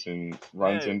bees and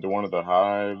runs Yeah. into one of the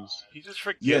hives. He just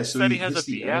forgets Yeah, so that he he has a hits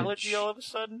the bee allergy edge. all of a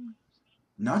sudden.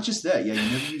 Not just that, yeah,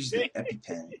 you never use the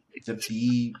EpiPen, the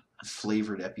bee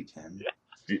flavored EpiPen.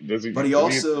 Does But he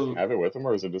does also, have it with him,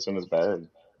 or is it just in his bag?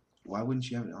 why wouldn't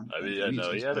you have it on? I mean, maybe it's no, in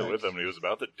he his had it bag. with him and he was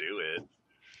about to do it.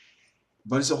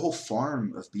 But it's a whole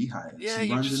farm of beehives. Yeah, he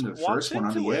he runs just into the walks first one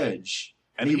on into the it. edge.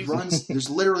 And he he's runs, there's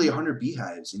literally 100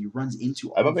 beehives, and he runs into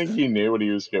all I don't of think them. he knew what he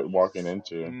was walking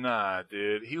into. Nah,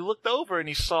 dude. He looked over and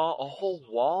he saw a whole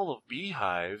wall of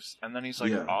beehives, and then he's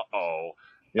like, Yeah. "Uh-oh."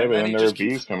 Yeah, And but then then he there were just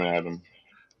keeps... bees coming at him.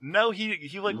 No, he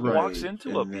like Right, walks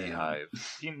into a and then- beehive.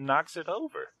 He knocks it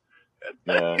over. And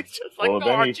Yeah. he's just like, Well,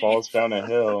 then he geez." falls down a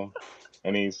hill,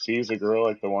 and he sees a girl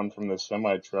like the one from the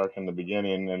semi truck in the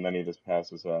beginning, and then he just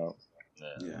passes out.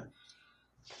 Yeah.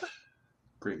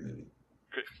 Great movie.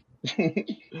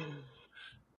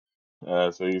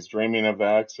 So he's dreaming of the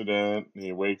accident.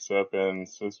 He wakes up in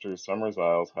Sister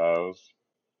Summersisle's house,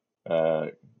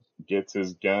 gets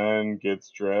his gun, gets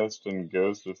dressed, and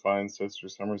goes to find Sister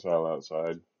Summersisle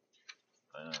outside.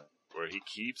 Where he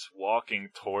keeps walking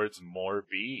towards more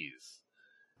bees.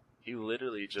 He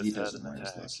literally just He had doesn't an learn his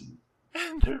attack. lesson.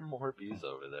 And there are more bees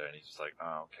over there, and he's just like,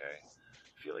 "Oh, okay."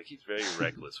 I feel like he's very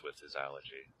reckless with his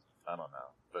allergy. I don't know.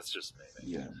 That's just me.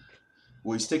 Yeah.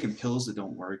 Well, he's taking pills that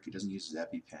don't work. He doesn't use his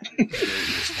EpiPen. He's very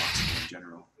irresponsible in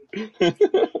general.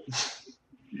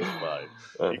 He's fine.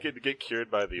 He could get cured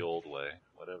by the old way.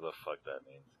 Whatever the fuck that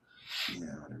means.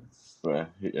 Yeah, whatever.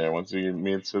 Yeah, once he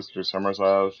meets Sister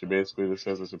Summersisle, she basically just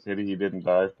says it's a pity he didn't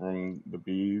die from the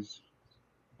bees.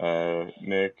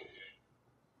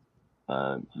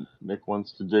 Nick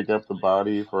wants to dig up the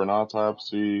body for an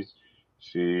autopsy.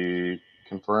 She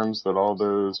confirms that all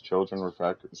those children were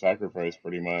sacrificed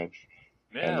pretty much.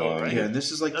 Yeah, And then- right. Yeah, and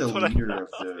this is like That's the what I leader of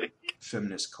thought. the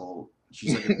feminist cult.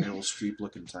 She's like a Meryl Streep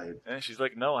looking type. And she's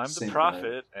like, "No, I'm the Same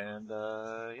prophet, and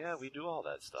yeah, we do all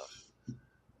that stuff."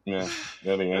 Yeah,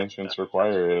 the ancients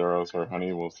require it, or else our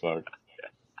honey will suck.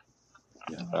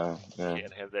 Yeah. Yeah.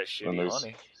 Can't have that And shitty there's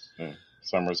honey.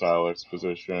 Summersisle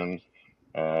exposition.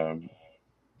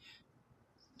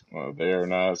 Well, they are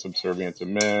not subservient to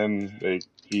men. They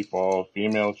keep all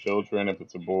female children. If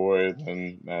it's a boy,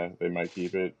 then they might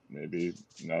keep it. Maybe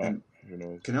not. And Who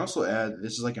knows? can I also add,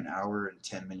 this is like an hour and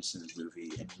 10 minutes in this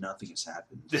movie, and nothing has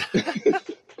happened.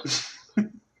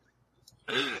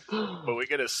 But we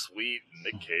get a sweet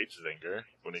Nic Cage zinger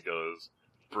when he goes,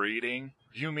 "Breeding?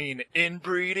 You mean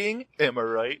inbreeding? Am I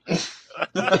right?"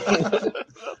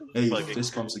 Hey, Fucking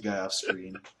fist bumps the guy off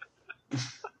screen.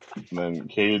 And then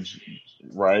Cage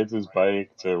rides his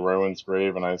bike to Rowan's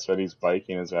grave, and I said he's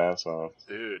biking his ass off.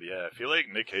 Dude, yeah, I feel like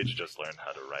Nic Cage just learned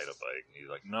how to ride a bike. He's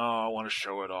like, "No, I want to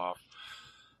show it off."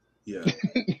 Yeah.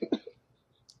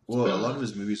 Well, a lot of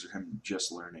his movies are him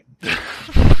just learning. I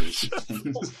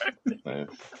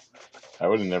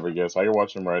would have never guessed. I could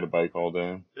watch him ride a bike all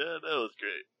day. Yeah, that was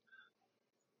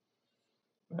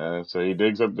great. So he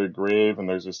digs up the grave, and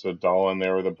there's just a doll in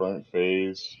there with a burnt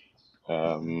face.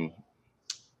 And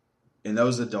that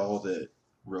was the doll that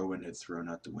Rowan had thrown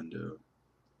out the window.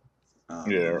 In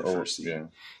the first scene.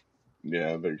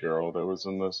 Yeah, the girl that was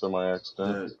in the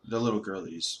semi-accident. The little girl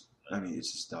it's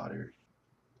his daughter.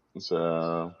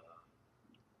 So,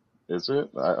 is it?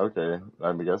 Okay,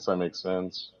 I guess that makes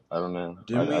sense. I don't know.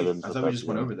 Didn't we? didn't I put thought that we just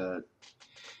went together. over that.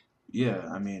 Yeah,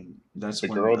 I mean, that's The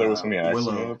when, girl that was in the accident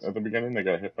Willow. at the beginning, they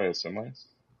got hit by a semi?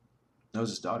 That was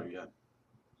his daughter, yeah.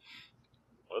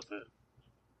 Was it?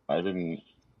 I didn't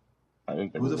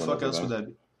think Who we the went fuck over else that. would that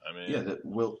be? I mean, Yeah, that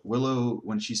Willow,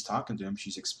 when she's talking to him,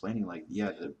 she's explaining, like,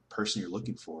 yeah, the person you're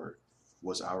looking for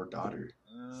was our daughter.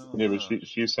 Yeah, but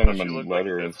she sent him She a looked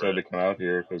letter like and said to different. come out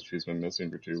here because she's been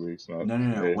missing for 2 weeks. No.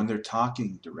 Hey, When they're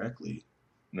talking directly,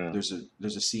 no. there's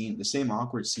a scene, the same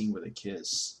awkward scene where they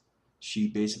kiss. She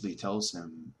basically tells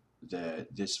him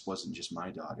that this wasn't just my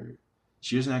daughter.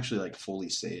 She doesn't actually like fully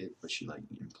say it, but she like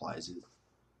implies it,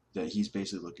 that he's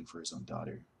basically looking for his own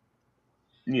daughter.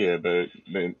 Yeah, but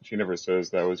she never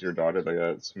says that was your daughter that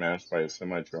got smashed by a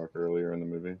semi truck earlier in the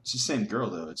movie. It's the same girl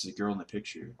though. It's the girl in the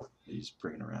picture that he's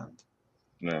bringing around.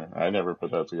 No, I never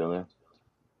put that together.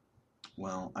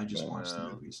 Well, I just No. watched the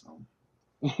movie, so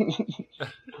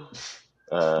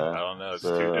I don't know. It's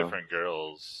so- two different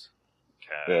girls.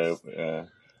 Yeah, Cast. it's I don't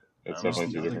definitely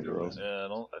know. two The different other girl girls. Yeah,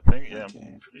 I think. Yeah, Okay.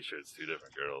 I'm pretty sure it's two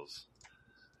different girls.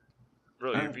 Bro,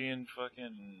 Alright. you're being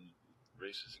fucking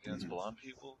racist against blonde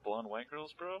people, blonde white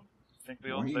girls, bro. Think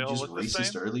they all weren't they you all just look the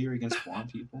racist same? earlier against blonde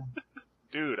people?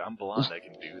 Dude, I'm blonde. I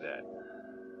can do that.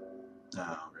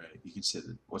 Oh, right. You can say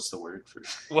that. What's the word for?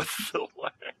 What's the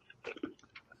word?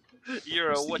 You're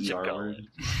a What's the what you ER call word?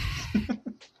 it?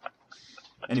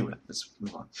 Anyway, let's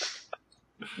move on.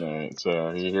 Alright,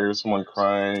 so he hears someone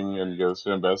crying and goes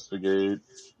to investigate.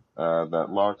 That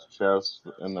locked chest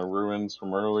in the ruins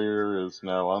from earlier is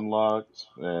now unlocked,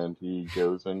 and he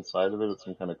goes inside of it. It's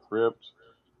some kind of crypt.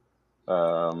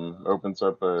 opens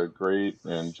up a grate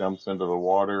and jumps into the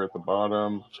water at the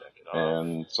bottom, Check it off. and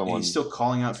And someone, he's still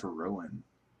calling out for Rowan.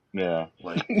 yeah,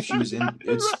 Like, she was in...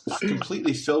 It's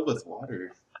completely filled with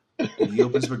water. And he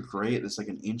opens up a grate that's like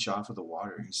an inch off of the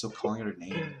water. And he's still calling out her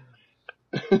name.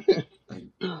 Like,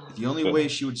 the only way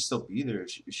she would still be there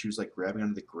is she was like grabbing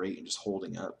onto the grate and just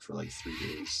holding up for like 3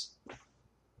 days.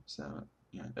 So,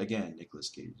 yeah, again, Nicolas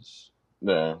Cage.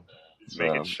 yeah. He's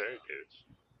making sure, dude.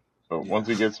 But Yeah. once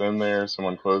he gets in there,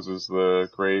 someone closes the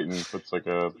grate and puts like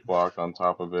a block on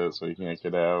top of it so he can't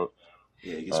get out.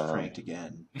 Yeah, he gets pranked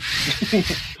again.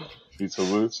 He's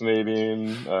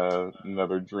hallucinating.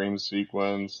 Another dream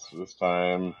sequence. This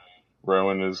time,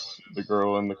 Rowan is the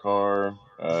girl in the car.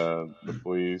 The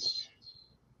police.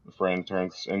 The friend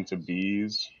turns into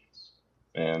bees.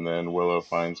 And then Willow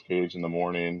finds Cage in the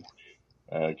morning.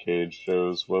 Cage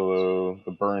shows Willow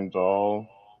the burned doll.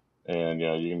 And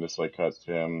yeah, you can just like cut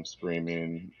to him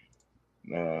screaming,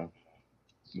 the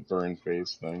burn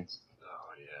face thing.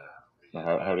 Oh,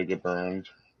 yeah. How to get burned.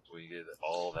 We get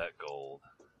all that gold.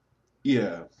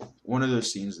 Yeah, one of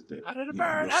those scenes that they... How did it you know,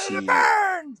 burn? you'll How did it see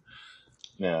burn?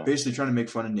 Yeah. Basically trying to make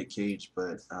fun of Nic Cage,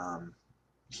 but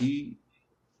he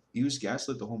was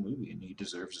gaslit the whole movie, and he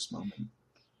deserves this moment.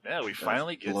 Yeah, we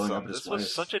finally get blowing some. up his This was wife.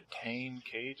 such a tame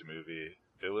Cage movie.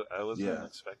 I wasn't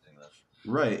expecting this.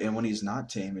 Right, and when he's not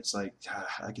tame, it's like,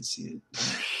 I could see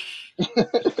it.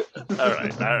 All right,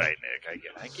 Nick.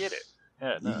 I get it.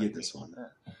 Yeah, You get this one.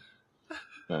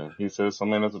 He says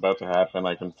something is about to happen.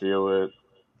 I can feel it.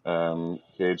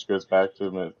 Cage goes back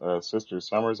to Sister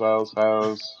Summersisle's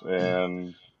house,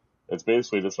 and it's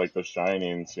basically just like the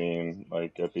Shining scene,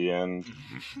 like at the end.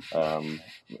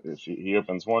 He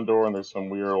opens one door, and there's some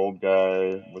weird old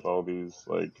guy with all these,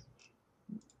 like,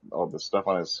 all this stuff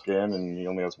on his skin, and he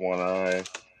only has one eye.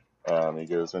 He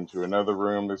goes into another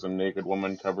room, there's a naked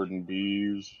woman covered in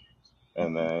bees.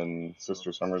 And then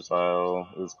Sister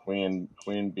Summersisle is clean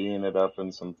being it up in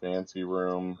some fancy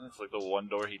room. It's like the one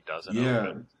door he doesn't Yeah.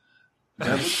 open.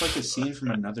 That looks like a scene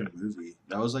from another movie.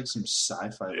 That was like some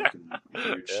sci-fi looking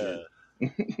weird shit.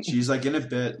 She's like in a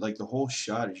bed, like the whole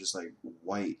shot is just like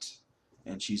white.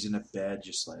 And she's in a bed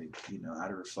just like,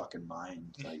 out of her fucking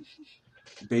mind. Like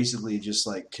basically just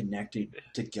like connected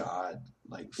to God,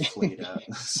 like flayed out.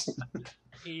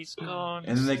 He's gone.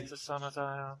 And then they- to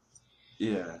Summersisle.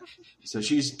 Yeah. So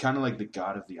she's kind of like the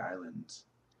god of the island.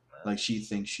 Like she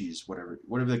thinks she's whatever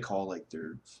they call like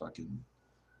their fucking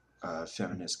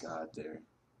feminist god there.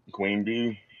 Queen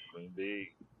Bee.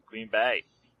 Queen Bay.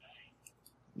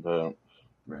 The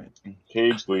Right.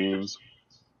 Cage leaves.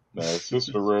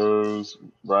 Sister Rose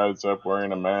rides up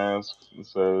wearing a mask and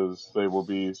says they will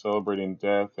be celebrating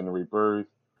death and rebirth.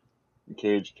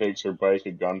 Cage takes her bike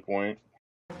at gunpoint.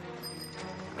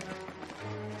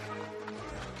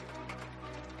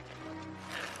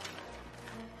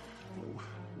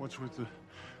 What's with the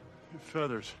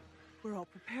feathers? We're all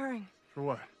preparing. For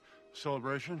what?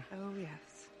 Celebration? Oh,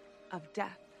 yes. Of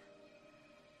death.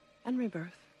 And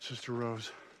rebirth. Sister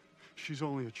Rose, she's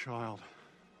only a child.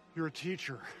 You're a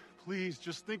teacher. Please,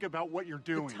 just think about what you're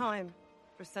doing. The time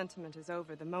for sentiment is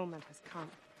over. The moment has come.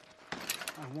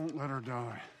 I won't let her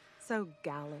die. So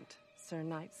gallant, Sir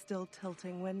Knight. Still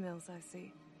tilting windmills, I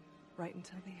see. Right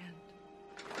until the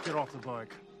end. Get off the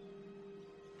bike.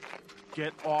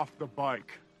 Get off the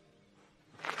bike.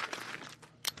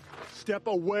 Step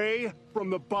away from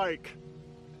the bike.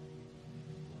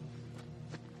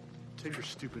 Take your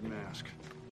stupid mask.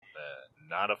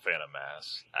 Not a fan of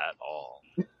masks at all.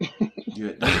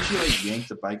 Yeah, didn't she like yank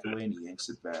the bike away and he yanks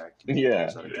it back? And Yeah.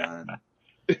 pulls out a gun?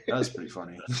 That was pretty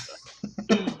funny.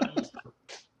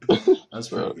 That's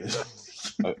pretty good.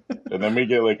 And then we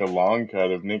get like a long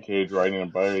cut of Nic Cage riding a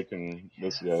bike, and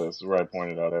this is where I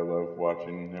pointed out I love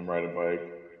watching him ride a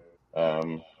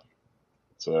bike.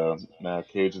 So now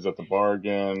Cage is at the bar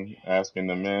again, asking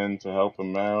the men to help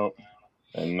him out,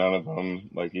 and none of them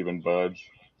like even budge.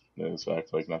 They just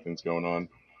act like nothing's going on.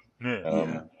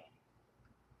 Yeah.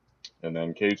 And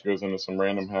then Cage goes into some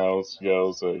random house,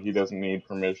 yells that he doesn't need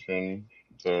permission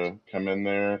to come in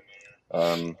there.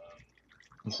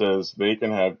 He says they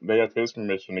have his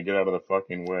permission to get out of the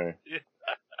fucking way.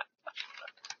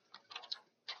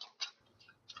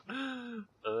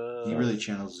 He really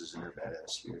channels his inner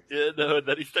badass here. Yeah, no, and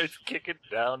then he starts kicking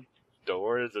down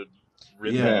doors and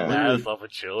ripping Yeah, masks off of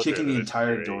children. Kicking the It's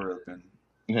entire great. door open.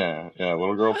 Yeah,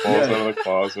 little girl falls out of the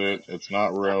closet. It's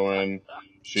not Rowan.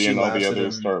 She and all laughs the at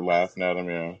others him. start laughing at him,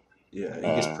 yeah. Yeah, he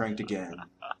gets pranked again.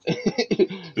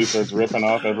 He starts ripping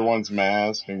off everyone's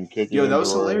mask and kicking Yo, the that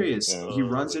was door. hilarious. Yeah. He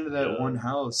runs into that Yeah. one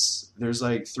house. There's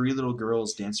like 3 little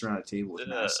girls dancing around a table with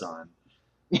masks on.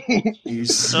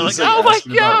 He's They're like, like "Oh my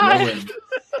asking about God!" Rowan,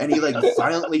 and he like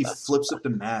violently flips up the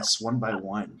masks one by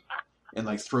one, and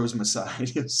like throws them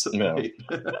aside. It's so great.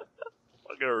 I'm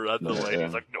gonna run the way. Yeah.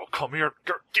 He's like, "No, come here."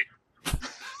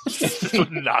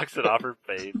 Just knocks it off her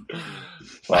face.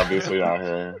 It's obviously not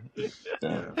her. Yeah.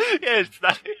 Yeah. Yeah, it's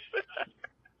not.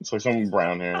 It's like some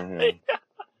brown hair.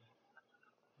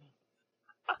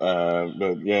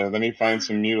 But yeah, then he finds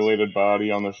some mutilated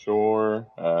body on the shore,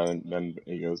 and then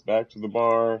he goes back to the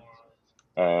bar.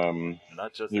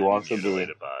 Not just He any walks up to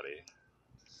mutilated body.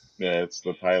 Yeah, it's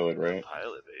the pilot, right?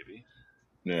 Pilot, baby.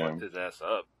 Yeah. Fucked his ass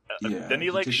up. Yeah, Then he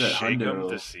he like took that shake him hundo.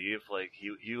 to see if like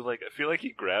he like I feel like he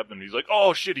grabbed him. He's like,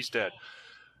 "Oh shit, he's dead."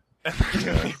 And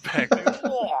then he backed him.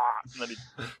 And then he...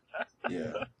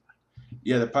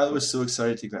 Yeah. The pilot was so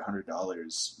excited to take that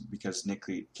 $100 because Nic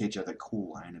Cage had that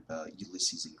cool line about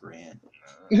Ulysses and Grant,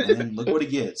 and then look what he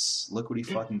gets. Look what he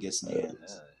fucking gets in the end.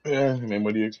 Yeah, I mean,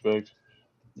 what do you expect?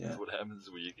 Yeah. That's what happens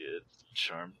when you get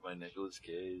charmed by Nicolas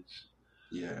Cage.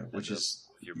 Yeah, which is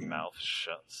with your mouth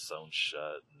sewn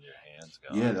shut and your hands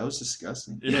gone. Yeah, that was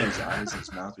disgusting. Yeah, his eyes and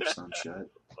his mouth were sewn shut.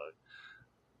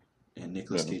 And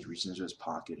Nicolas Cage reaches into his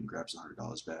pocket and grabs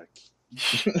 $100 back.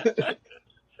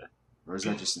 Or is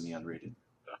that just in the unrated?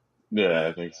 Yeah,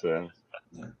 I think so.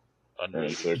 Yeah.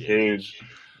 And so Cage,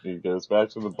 he goes back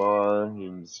to the bar.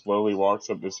 He slowly walks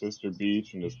up to Sister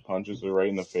Beach and just punches her right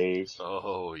in the face.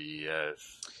 Oh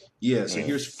yes. Yeah, so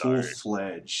here's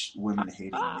full-fledged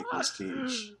women-hating Nicolas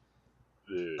Cage.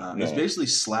 It's basically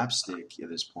slapstick at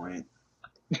this point.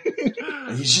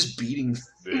 And he's just beating...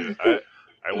 Dude,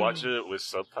 I watch it with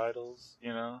subtitles,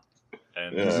 you know?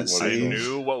 And I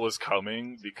knew what was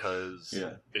coming because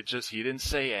he didn't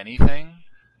say anything.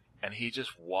 And he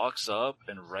just walks up,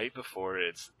 and right before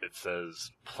it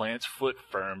says "plant foot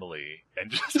firmly,"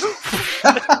 and just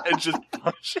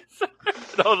punches her.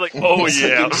 And I was like, "Oh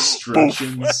yeah!" Like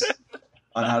instructions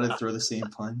on how to throw the same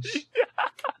punch.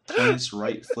 Plants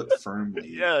right foot firmly.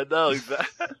 Yeah, no,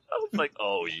 exactly. I was like,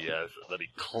 "Oh yes!" And then he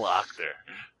clocked her.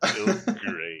 It was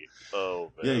great.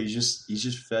 Oh man. Yeah, he's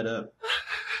just fed up.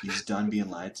 He's done being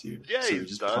lied to. Yeah, so he's he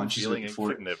just done punches her feeling before.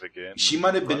 insignificant. She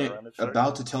might have been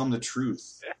about to tell him the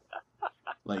truth.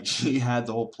 Like, she had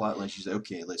the whole plot line. She's like,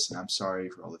 okay, listen, I'm sorry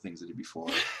for all the things I did before.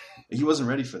 He wasn't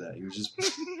ready for that. He was just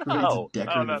ready to deck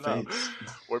her in the face.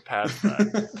 We're past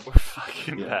that. We're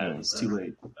fucking past It's too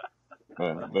late.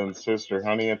 Then Sister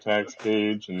Honey attacks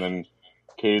Cage, and then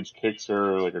Cage kicks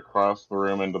her like across the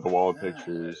room into the wall of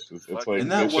pictures. It's like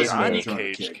and that wasn't Johnny a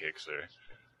Cage kick. kicks her.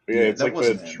 Yeah, it's like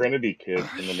the him. Trinity kid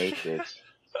from the Matrix.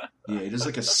 Yeah, he does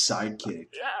like a sidekick.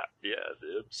 Yeah,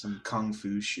 dude. Some kung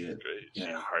fu shit. Great. Yeah.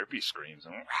 She harpy screams.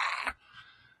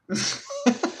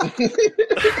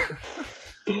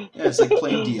 Yeah, it's like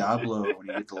playing Diablo when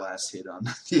you get the last hit on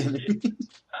the enemy.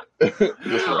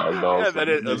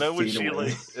 And then when she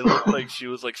it looked like she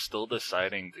was like still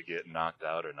deciding to get knocked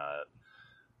out or not.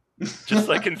 Just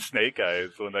like in Snake Eyes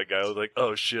when that guy was like,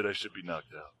 "Oh shit, I should be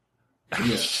knocked out."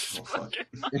 Yeah, fuck.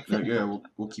 Like, yeah,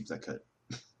 we'll keep that cut.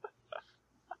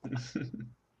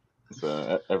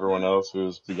 So everyone else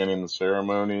is beginning the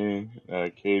ceremony.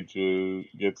 Cage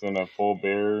gets in a full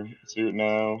bear suit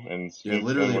now and sneaks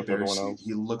literally in a with bear everyone suit. else.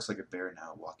 He looks like a bear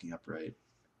now, walking upright.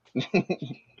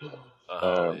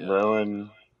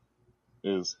 Rowan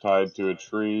is tied to a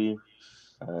tree,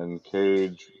 and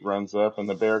Cage runs up in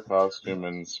the bear costume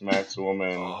and smacks a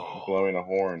woman blowing a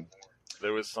horn.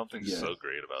 There was something so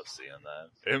great about seeing that.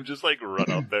 Him just like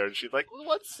run up there and she's like,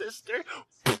 "What, sister?"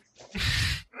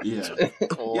 Yeah. He's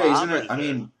in a, I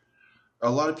mean,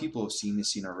 a lot of people have seen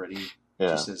this scene already,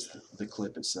 just as the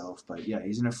clip itself. But yeah,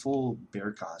 he's in a full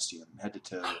bear costume, head to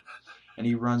toe, and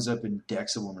he runs up and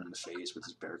decks a woman in the face with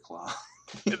his bear claw.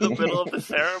 In the middle of the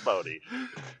ceremony.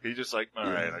 He's just like, "All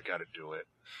right, I gotta do it."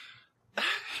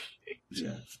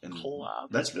 Yeah, and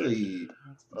that's really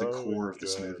the core of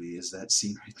this movie, is that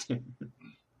scene right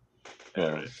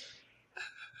there. Yeah.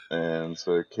 And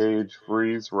so Cage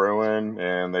frees Rowan,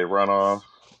 and they run off,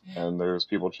 and there's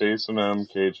people chasing him.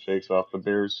 Cage takes off the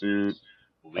bear suit.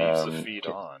 Leaves the feet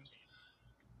on.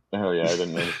 Oh yeah, I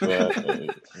didn't notice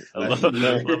that. I love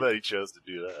that he chose to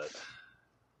do that.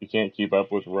 He can't keep up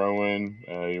with Rowan.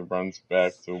 He runs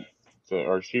back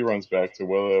or she runs back to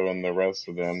Willow and the rest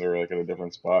of them. They're like at a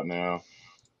different spot now.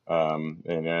 And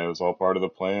it was all part of the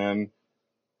plan.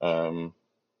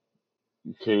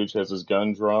 Cage has his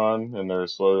gun drawn, and they're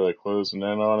slowly like closing in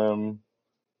on him.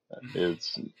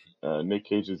 It's Nic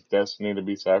Cage's destiny to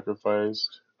be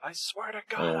sacrificed. I swear to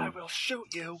God, I will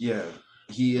shoot you. Yeah,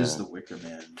 he is the Wicker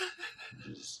Man.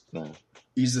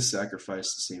 He's the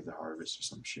sacrifice to save the harvest or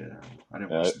some shit. I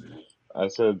didn't watch the movie. I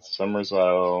said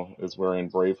Summersisle is wearing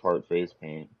Braveheart face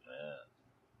paint.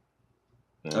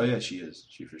 Yeah. Oh yeah, she is.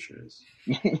 She for sure is.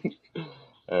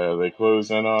 They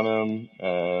close in on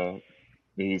him.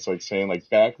 He's like saying like,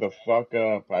 "Back the fuck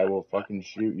up! I will fucking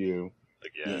shoot you."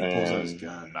 Yeah, Again, he pulls out his And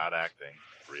gun. not acting,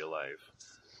 real life.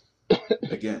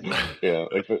 Again. yeah,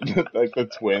 like the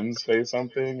twins say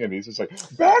something, and he's just like,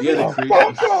 "Back Yeah, they the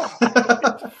create.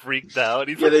 fuck up!" Freaked out.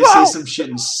 He's Yeah, like, they "Whoa!" say some shit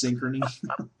in synchrony.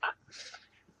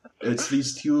 It's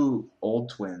these two old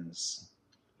twins.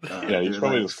 Yeah, you they're should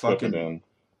probably like just clip it fucking. in.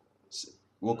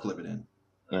 We'll clip it in.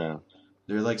 Yeah.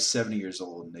 They're like 70 years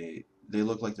old, and they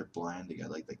look like they're blind. They got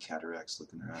like the cataracts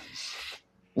look in their eyes.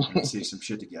 And they say some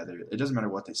shit together. It doesn't matter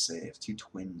what they say. If two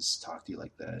twins talk to you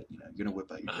like that, you know, you're gonna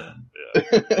whip out your gun. Yeah.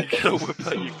 You gotta whip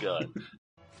out your gun.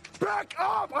 Back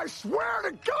up! I swear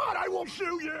to God, I will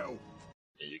shoot you!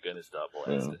 Yeah, you're gonna stop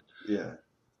blasting. Yeah.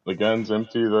 The gun's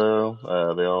empty though.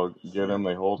 They all get him.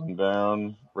 They hold him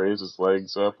down, raise his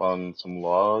legs up on some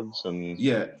logs, and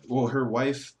Yeah. Well, her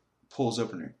wife pulls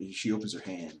open she opens her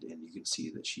hand, and you can see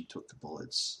that she took the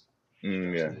bullets.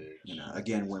 yeah. You know,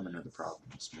 again, women are the problem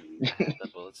in this movie. The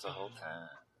bullets the whole time.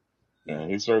 Yeah,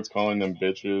 he starts calling them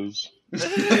bitches.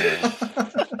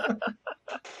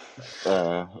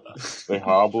 They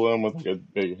hobble him with like a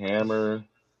big hammer,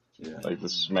 Yeah. like to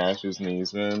smash his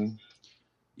knees in.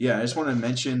 Yeah, I just want to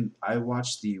mention I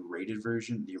watched the rated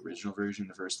version, the original version,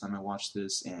 the first time I watched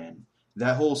this, and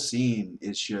that whole scene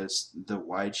is just the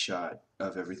wide shot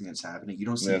of everything that's happening. You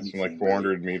don't see That's from anything. like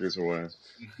 400 meters away.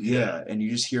 Yeah, and you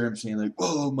just hear him saying like,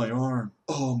 "Oh, my arm!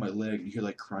 Oh, my leg!" And you hear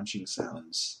like crunching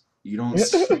sounds. You don't.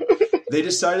 They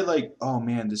decided like, "Oh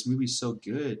man, this movie's so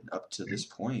good up to this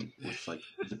point with like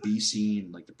the B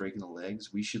scene, like the breaking the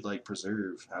legs. We should like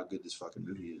preserve how good this fucking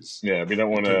movie is." Yeah, we don't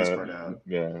want Take this part out.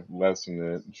 to lessen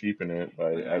it, cheapen it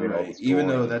by adding all Right. this. Even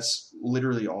gore though in. that's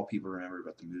literally all people remember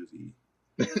about the movie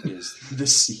is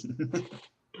this scene.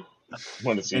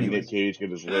 Want to see Anyways. Nic Cage get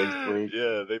his legs break?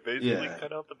 Yeah, they basically Yeah.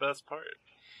 cut out the best part.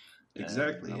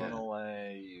 Exactly. And I don't Yeah. know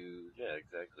why you. Yeah,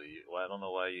 exactly. Well, I don't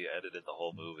know why you edited the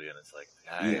whole movie, and it's like,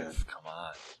 guys, Yeah. come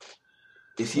on.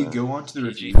 If you go onto the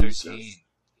PG reviews 13.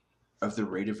 of the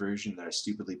rated version that I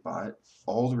stupidly bought,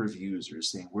 all the reviews are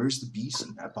saying, "Where's the B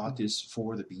scene? I bought this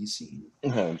for the B scene, Oh,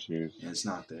 jeez. and it's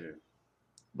not there."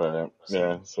 But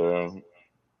yeah, so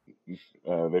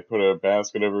they put a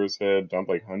basket over his head, dump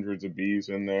like hundreds of bees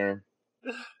in there.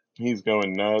 He's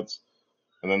going nuts.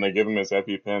 And then they give him his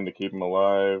EpiPen to keep him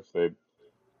alive. They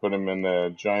put him in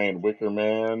the giant Wicker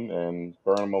Man and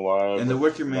burn him alive. And the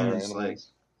with Wicker Man other is like,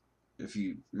 animals. if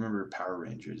you remember Power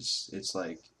Rangers, it's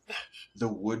like the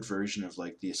wood version of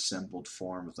like the assembled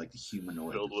form of like the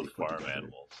humanoid Filled that they with put farm together.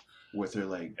 animals. With their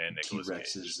like And Nicolas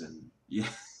T-Rexes Cage. and yeah.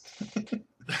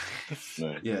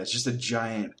 Yeah. Yeah, it's just a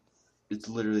giant. It's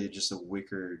literally just a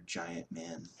wicker giant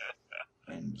man,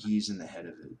 and he's in the head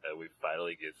of it. And we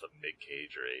finally get some Nic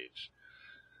Cage rage.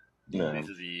 Yeah. He's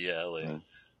just yelling. Yeah.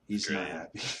 He's Great. not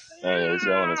happy. Yeah, he's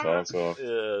yelling his ass off. Yeah,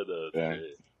 no, it's Yeah.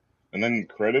 great. And then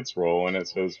credits roll, and it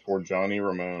says, "For Johnny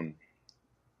Ramone."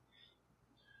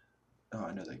 Oh,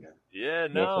 I know that guy. Yeah, Yeah,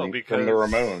 no, from because the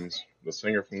Ramones. The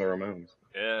singer from the Ramones.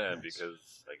 Yeah, Nice.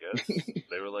 because I guess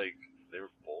they were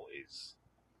boys.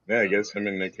 Yeah, I guess him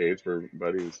and Nic Cage were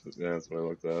buddies. Yeah, that's what I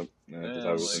looked up. Yeah, because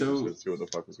I was So- interested to see what the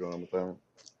fuck was going on with that.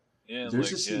 Yeah,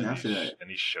 There's a scene and after that. and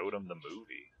he showed him the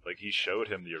movie. Like he showed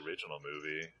him the original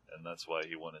movie, and that's why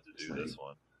he wanted to do It's this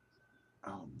one.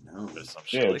 Oh no. Or some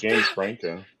shit Yeah, like James that.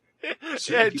 Franco. Certain Yeah, people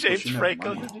James shouldn't have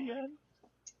Franco's money. in the end.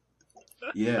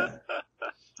 Yeah.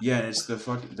 Yeah, and it's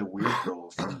the weird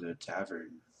girl from the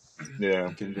tavern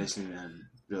Yeah. convincing them.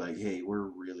 They're like, "Hey, we're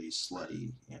really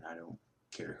slutty, and I don't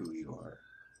care who you are.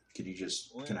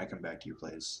 Can I come back to your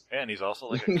place?" Yeah, and he's also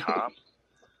like a cop.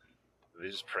 They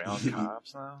just prey on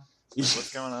cops now.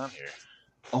 What's going on here?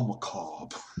 I'm a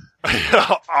cop.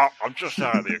 I'm just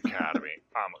out of the academy.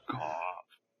 I'm a cop.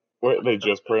 What, they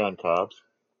just prey on cops?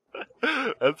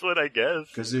 That's what I guess.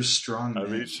 Because they're strong men. I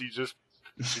mean,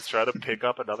 she's trying to pick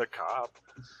up another cop.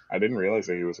 I didn't realize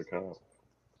that he was a cop.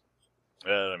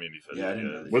 Yeah, I mean, he said. Yeah, I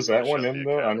didn't know that. Was that one shut in the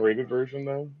the academy. unrated version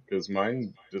though? Because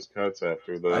mine just cuts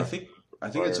after the. I think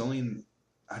it's fire. only in.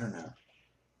 I don't know.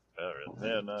 Oh, really?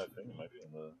 Yeah, no, I think it might be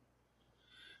in the.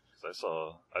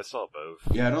 Because I saw both.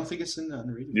 Yeah, I don't think it's in the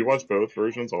unrated. You watched both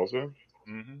versions also?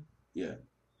 Mm-hmm. Yeah.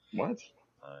 What?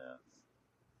 Oh yeah.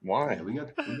 Why? Yeah, we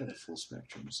got the full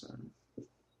spectrum. So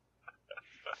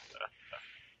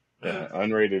Yeah,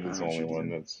 unrated is the I only should one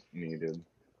do. that's needed.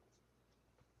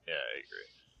 Yeah, I agree.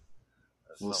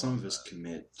 That's well, some of us that.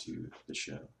 commit to the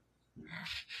show.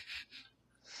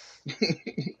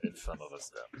 And some of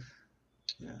us don't.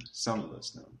 Yeah, some of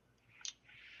us don't.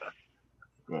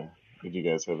 Well, did you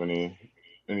guys have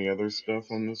any other stuff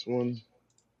on this one?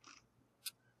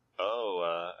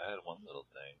 Oh, I had one little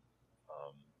thing.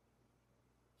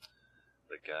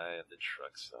 The guy at the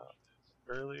truck stop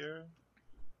earlier.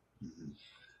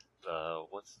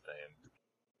 What's his name?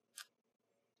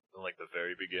 In, like, the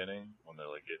very beginning, when they're,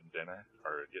 like, getting dinner,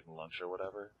 or getting lunch or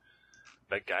whatever.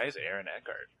 That guy's Aaron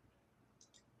Eckhart.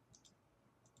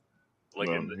 Like,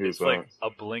 Who's it's like that? a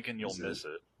blink and you'll miss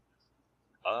it.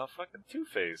 Fucking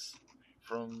Two-Face.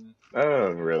 From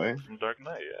really? From Dark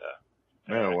Knight,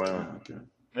 yeah. Oh, Aaron wow. Oh, okay.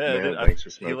 Yeah, Man, thanks for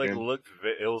he, like, smoking. looked,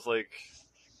 it was like,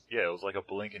 yeah, it was like a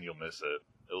blink and you'll miss it.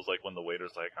 It was like when the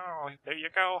waiter's like, "Oh, there you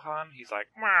go, hon." He's like,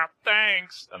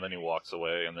 "Thanks," and then he walks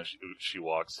away, and then she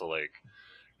walks to, like,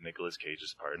 Nicolas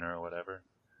Cage's partner or whatever.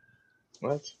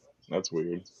 What? That's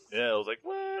weird. Yeah, I was like,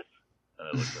 "What?" And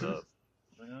I looked it up.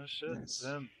 I was like, "Oh shit, Nice. it's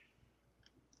him."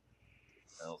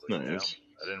 And I was like, Nice. "Damn,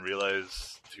 I didn't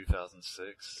realize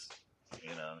 2006.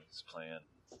 You know, he's playing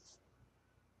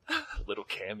little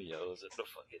cameos at the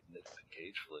fucking Nic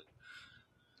Cage flick."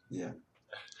 Yeah.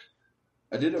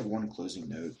 I did have one closing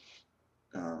note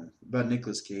about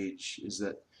Nicolas Cage, is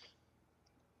that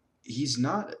he's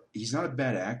not a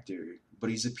bad actor, but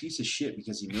he's a piece of shit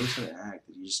because he knows how to act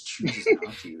and he just chooses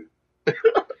not to.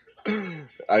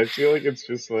 I feel like it's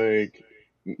just like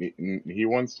he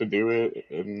wants to do it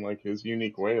in like his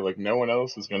unique way. Like no one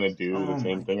else is gonna do Oh the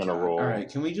same my thing in a God. role. All right,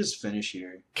 can we just finish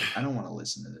here? I don't want to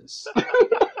listen to this.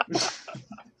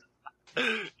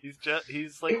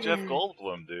 He's like Jeff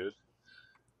Goldblum, dude.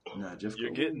 No, Jeff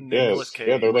You're Goldblum. getting Yes, Nicolas Cage.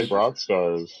 yeah, they're like rock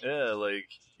stars. Yeah, like,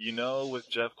 you know, with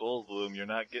Jeff Goldblum, you're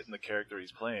not getting the character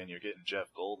he's playing. You're getting Jeff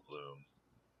Goldblum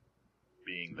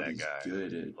being that He's guy.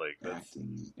 good at Like,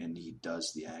 acting, and he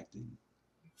does the acting.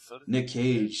 So does Nic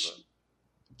Cage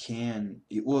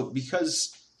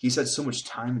because he's had so much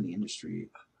time in the industry.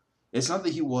 It's not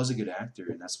that he was a good actor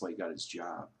and that's why he got his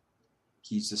job.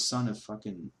 He's the son of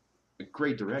fucking a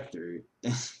great director,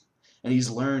 and he's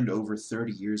learned over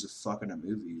 30 years of fucking a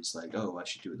movies. Like, oh, I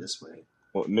should do it this way.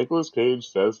 Well, Nicolas Cage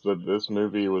says that this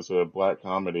movie was a black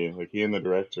comedy. Like he and the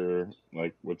director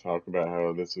like would talk about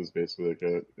how this is basically like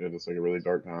it's like a really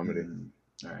dark comedy.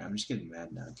 All right, I'm just getting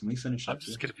mad now. Can we finish up? I'm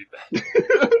just gonna be bad.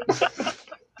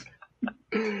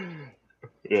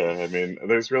 Yeah, I mean,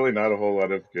 there's really not a whole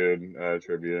lot of good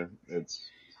trivia.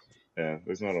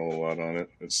 There's not a whole lot on it.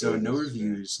 So no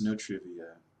reviews, no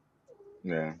trivia.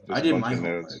 Yeah, just I a did bunch my of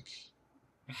homework. notes.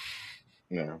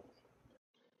 No.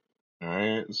 All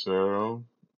right, so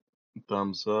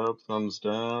thumbs up, thumbs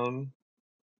down.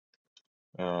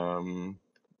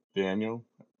 Daniel,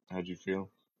 how'd you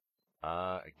feel?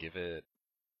 I give it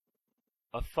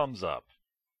a thumbs up.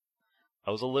 I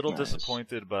was a little Nice.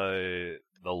 disappointed by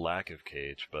the lack of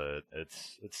Cage, but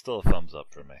it's still a thumbs up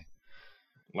for me.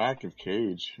 Lack of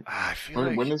Cage. I feel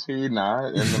like... When is he not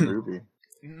in the movie?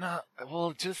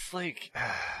 Well, just like,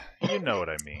 you know what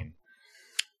I mean.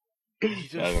 I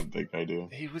don't think I do.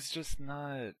 He was just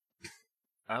not...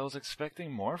 I was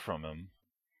expecting more from him.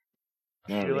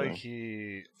 I feel like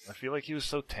he was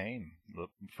so tame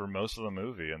for most of the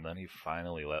movie, and then he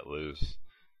finally let loose.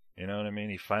 You know what I mean?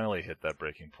 He finally hit that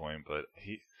breaking point, but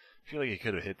I feel like he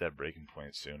could have hit that breaking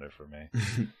point sooner for me.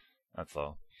 That's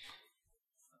all.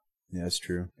 Yeah, that's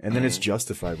true. And then it's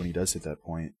justified when he does hit that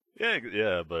point.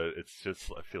 Yeah, but it's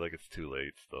just, I feel like it's too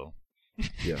late still.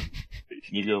 Yeah.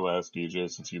 You go last, DJ,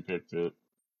 since you picked it.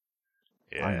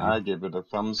 Yeah. I give it a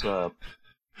thumbs up.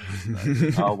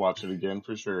 I'll watch it again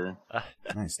for sure.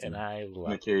 Nice. Dude. And I love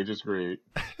Nic Cage is great.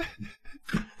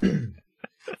 This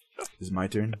is my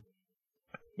turn.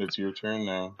 It's your turn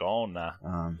now. Go on now.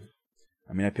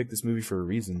 I mean, I picked this movie for a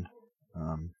reason.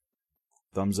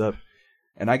 Thumbs up.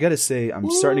 And I gotta say, I'm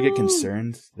starting to get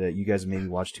concerned that you guys maybe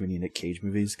watch too many Nic Cage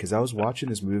movies, because I was watching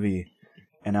this movie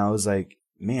and I was like,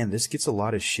 man, this gets a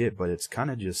lot of shit, but it's kind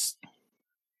of just,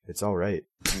 it's all right.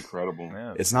 Incredible.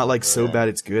 Yeah, it's not like so bad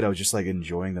it's good. I was just like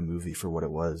enjoying the movie for what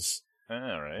it was.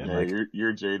 Yeah, right. Yeah, like,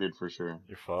 you're jaded for sure.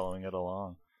 You're following it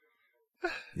along.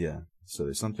 Yeah. So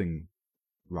there's something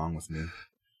wrong with me.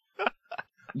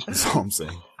 That's all I'm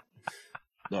saying.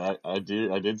 Yeah, I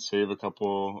did save a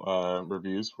couple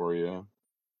reviews for you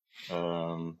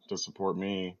to support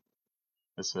me.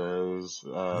 It says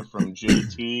from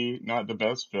JT, not the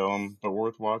best film, but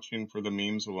worth watching for the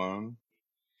memes alone.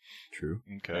 True.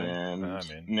 Okay.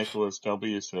 And Nicholas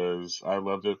W says, I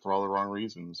loved it for all the wrong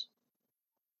reasons.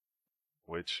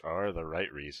 Which are the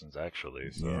right reasons,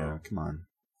 actually. So yeah, come on.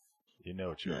 You know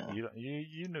what you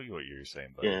know what you're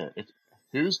saying, buddy. Yeah.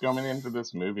 Who's coming into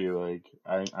this movie? Like,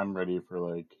 I'm ready for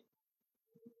like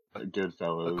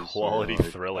Goodfellas, a quality or,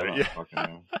 like, thriller. I don't fucking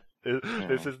know.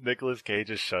 This is Nicolas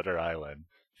Cage's Shutter Island,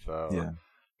 so yeah.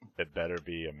 it better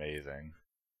be amazing.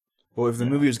 Well, if the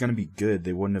movie was going to be good,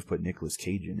 they wouldn't have put Nicolas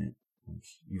Cage in it. Like,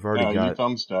 you've already got... you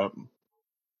thumbs up.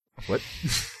 What?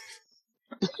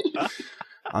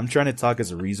 I'm trying to talk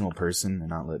as a reasonable person and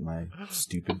not let my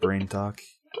stupid brain talk.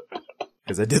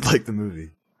 Because I did like the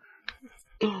movie.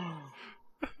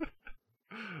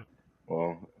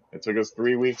 Well, it took us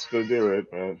 3 weeks to do it,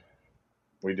 but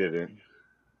we did it.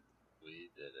 We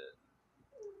did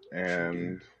it.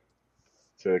 And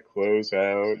to close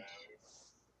out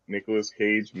Nicolas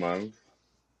Cage month,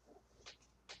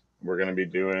 we're going to be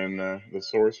doing The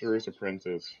Sorcerer's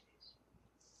Apprentice.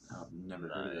 I've never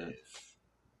heard of that.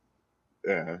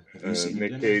 Yeah, Have you seen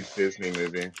Nic it, Cage Disney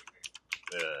movie.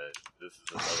 This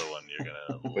is another one you're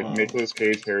gonna Like Wow. Nicolas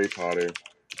Cage Harry Potter.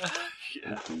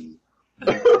 Yeah. Okay.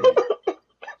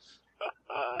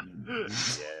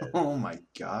 Yeah. Oh my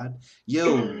god.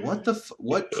 Yo,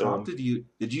 what prompted you?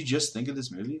 Did you just think of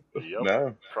this movie? Yep.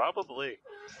 No, Probably.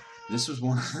 This was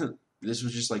this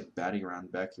was just like batting around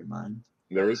the back of your mind.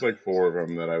 there was like 4 of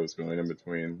them that I was going in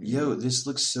between. Yo, this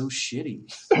looks so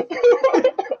shitty.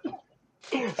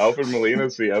 Alfred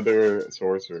Molina's the other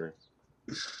sorcerer.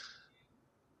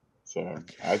 So,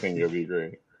 I think it'll be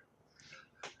great.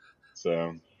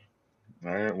 So,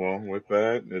 alright, well, with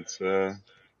that,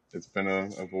 it's been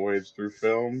a voyage through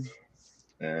film,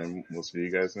 and we'll see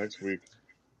you guys next week.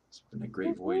 It's been a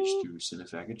great voyage through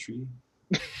cinefaggotry.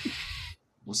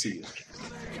 We'll see you.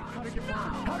 How to get burned?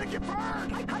 How to get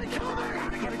burned? How to get burned? How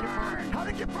to get burned? How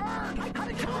to get burned?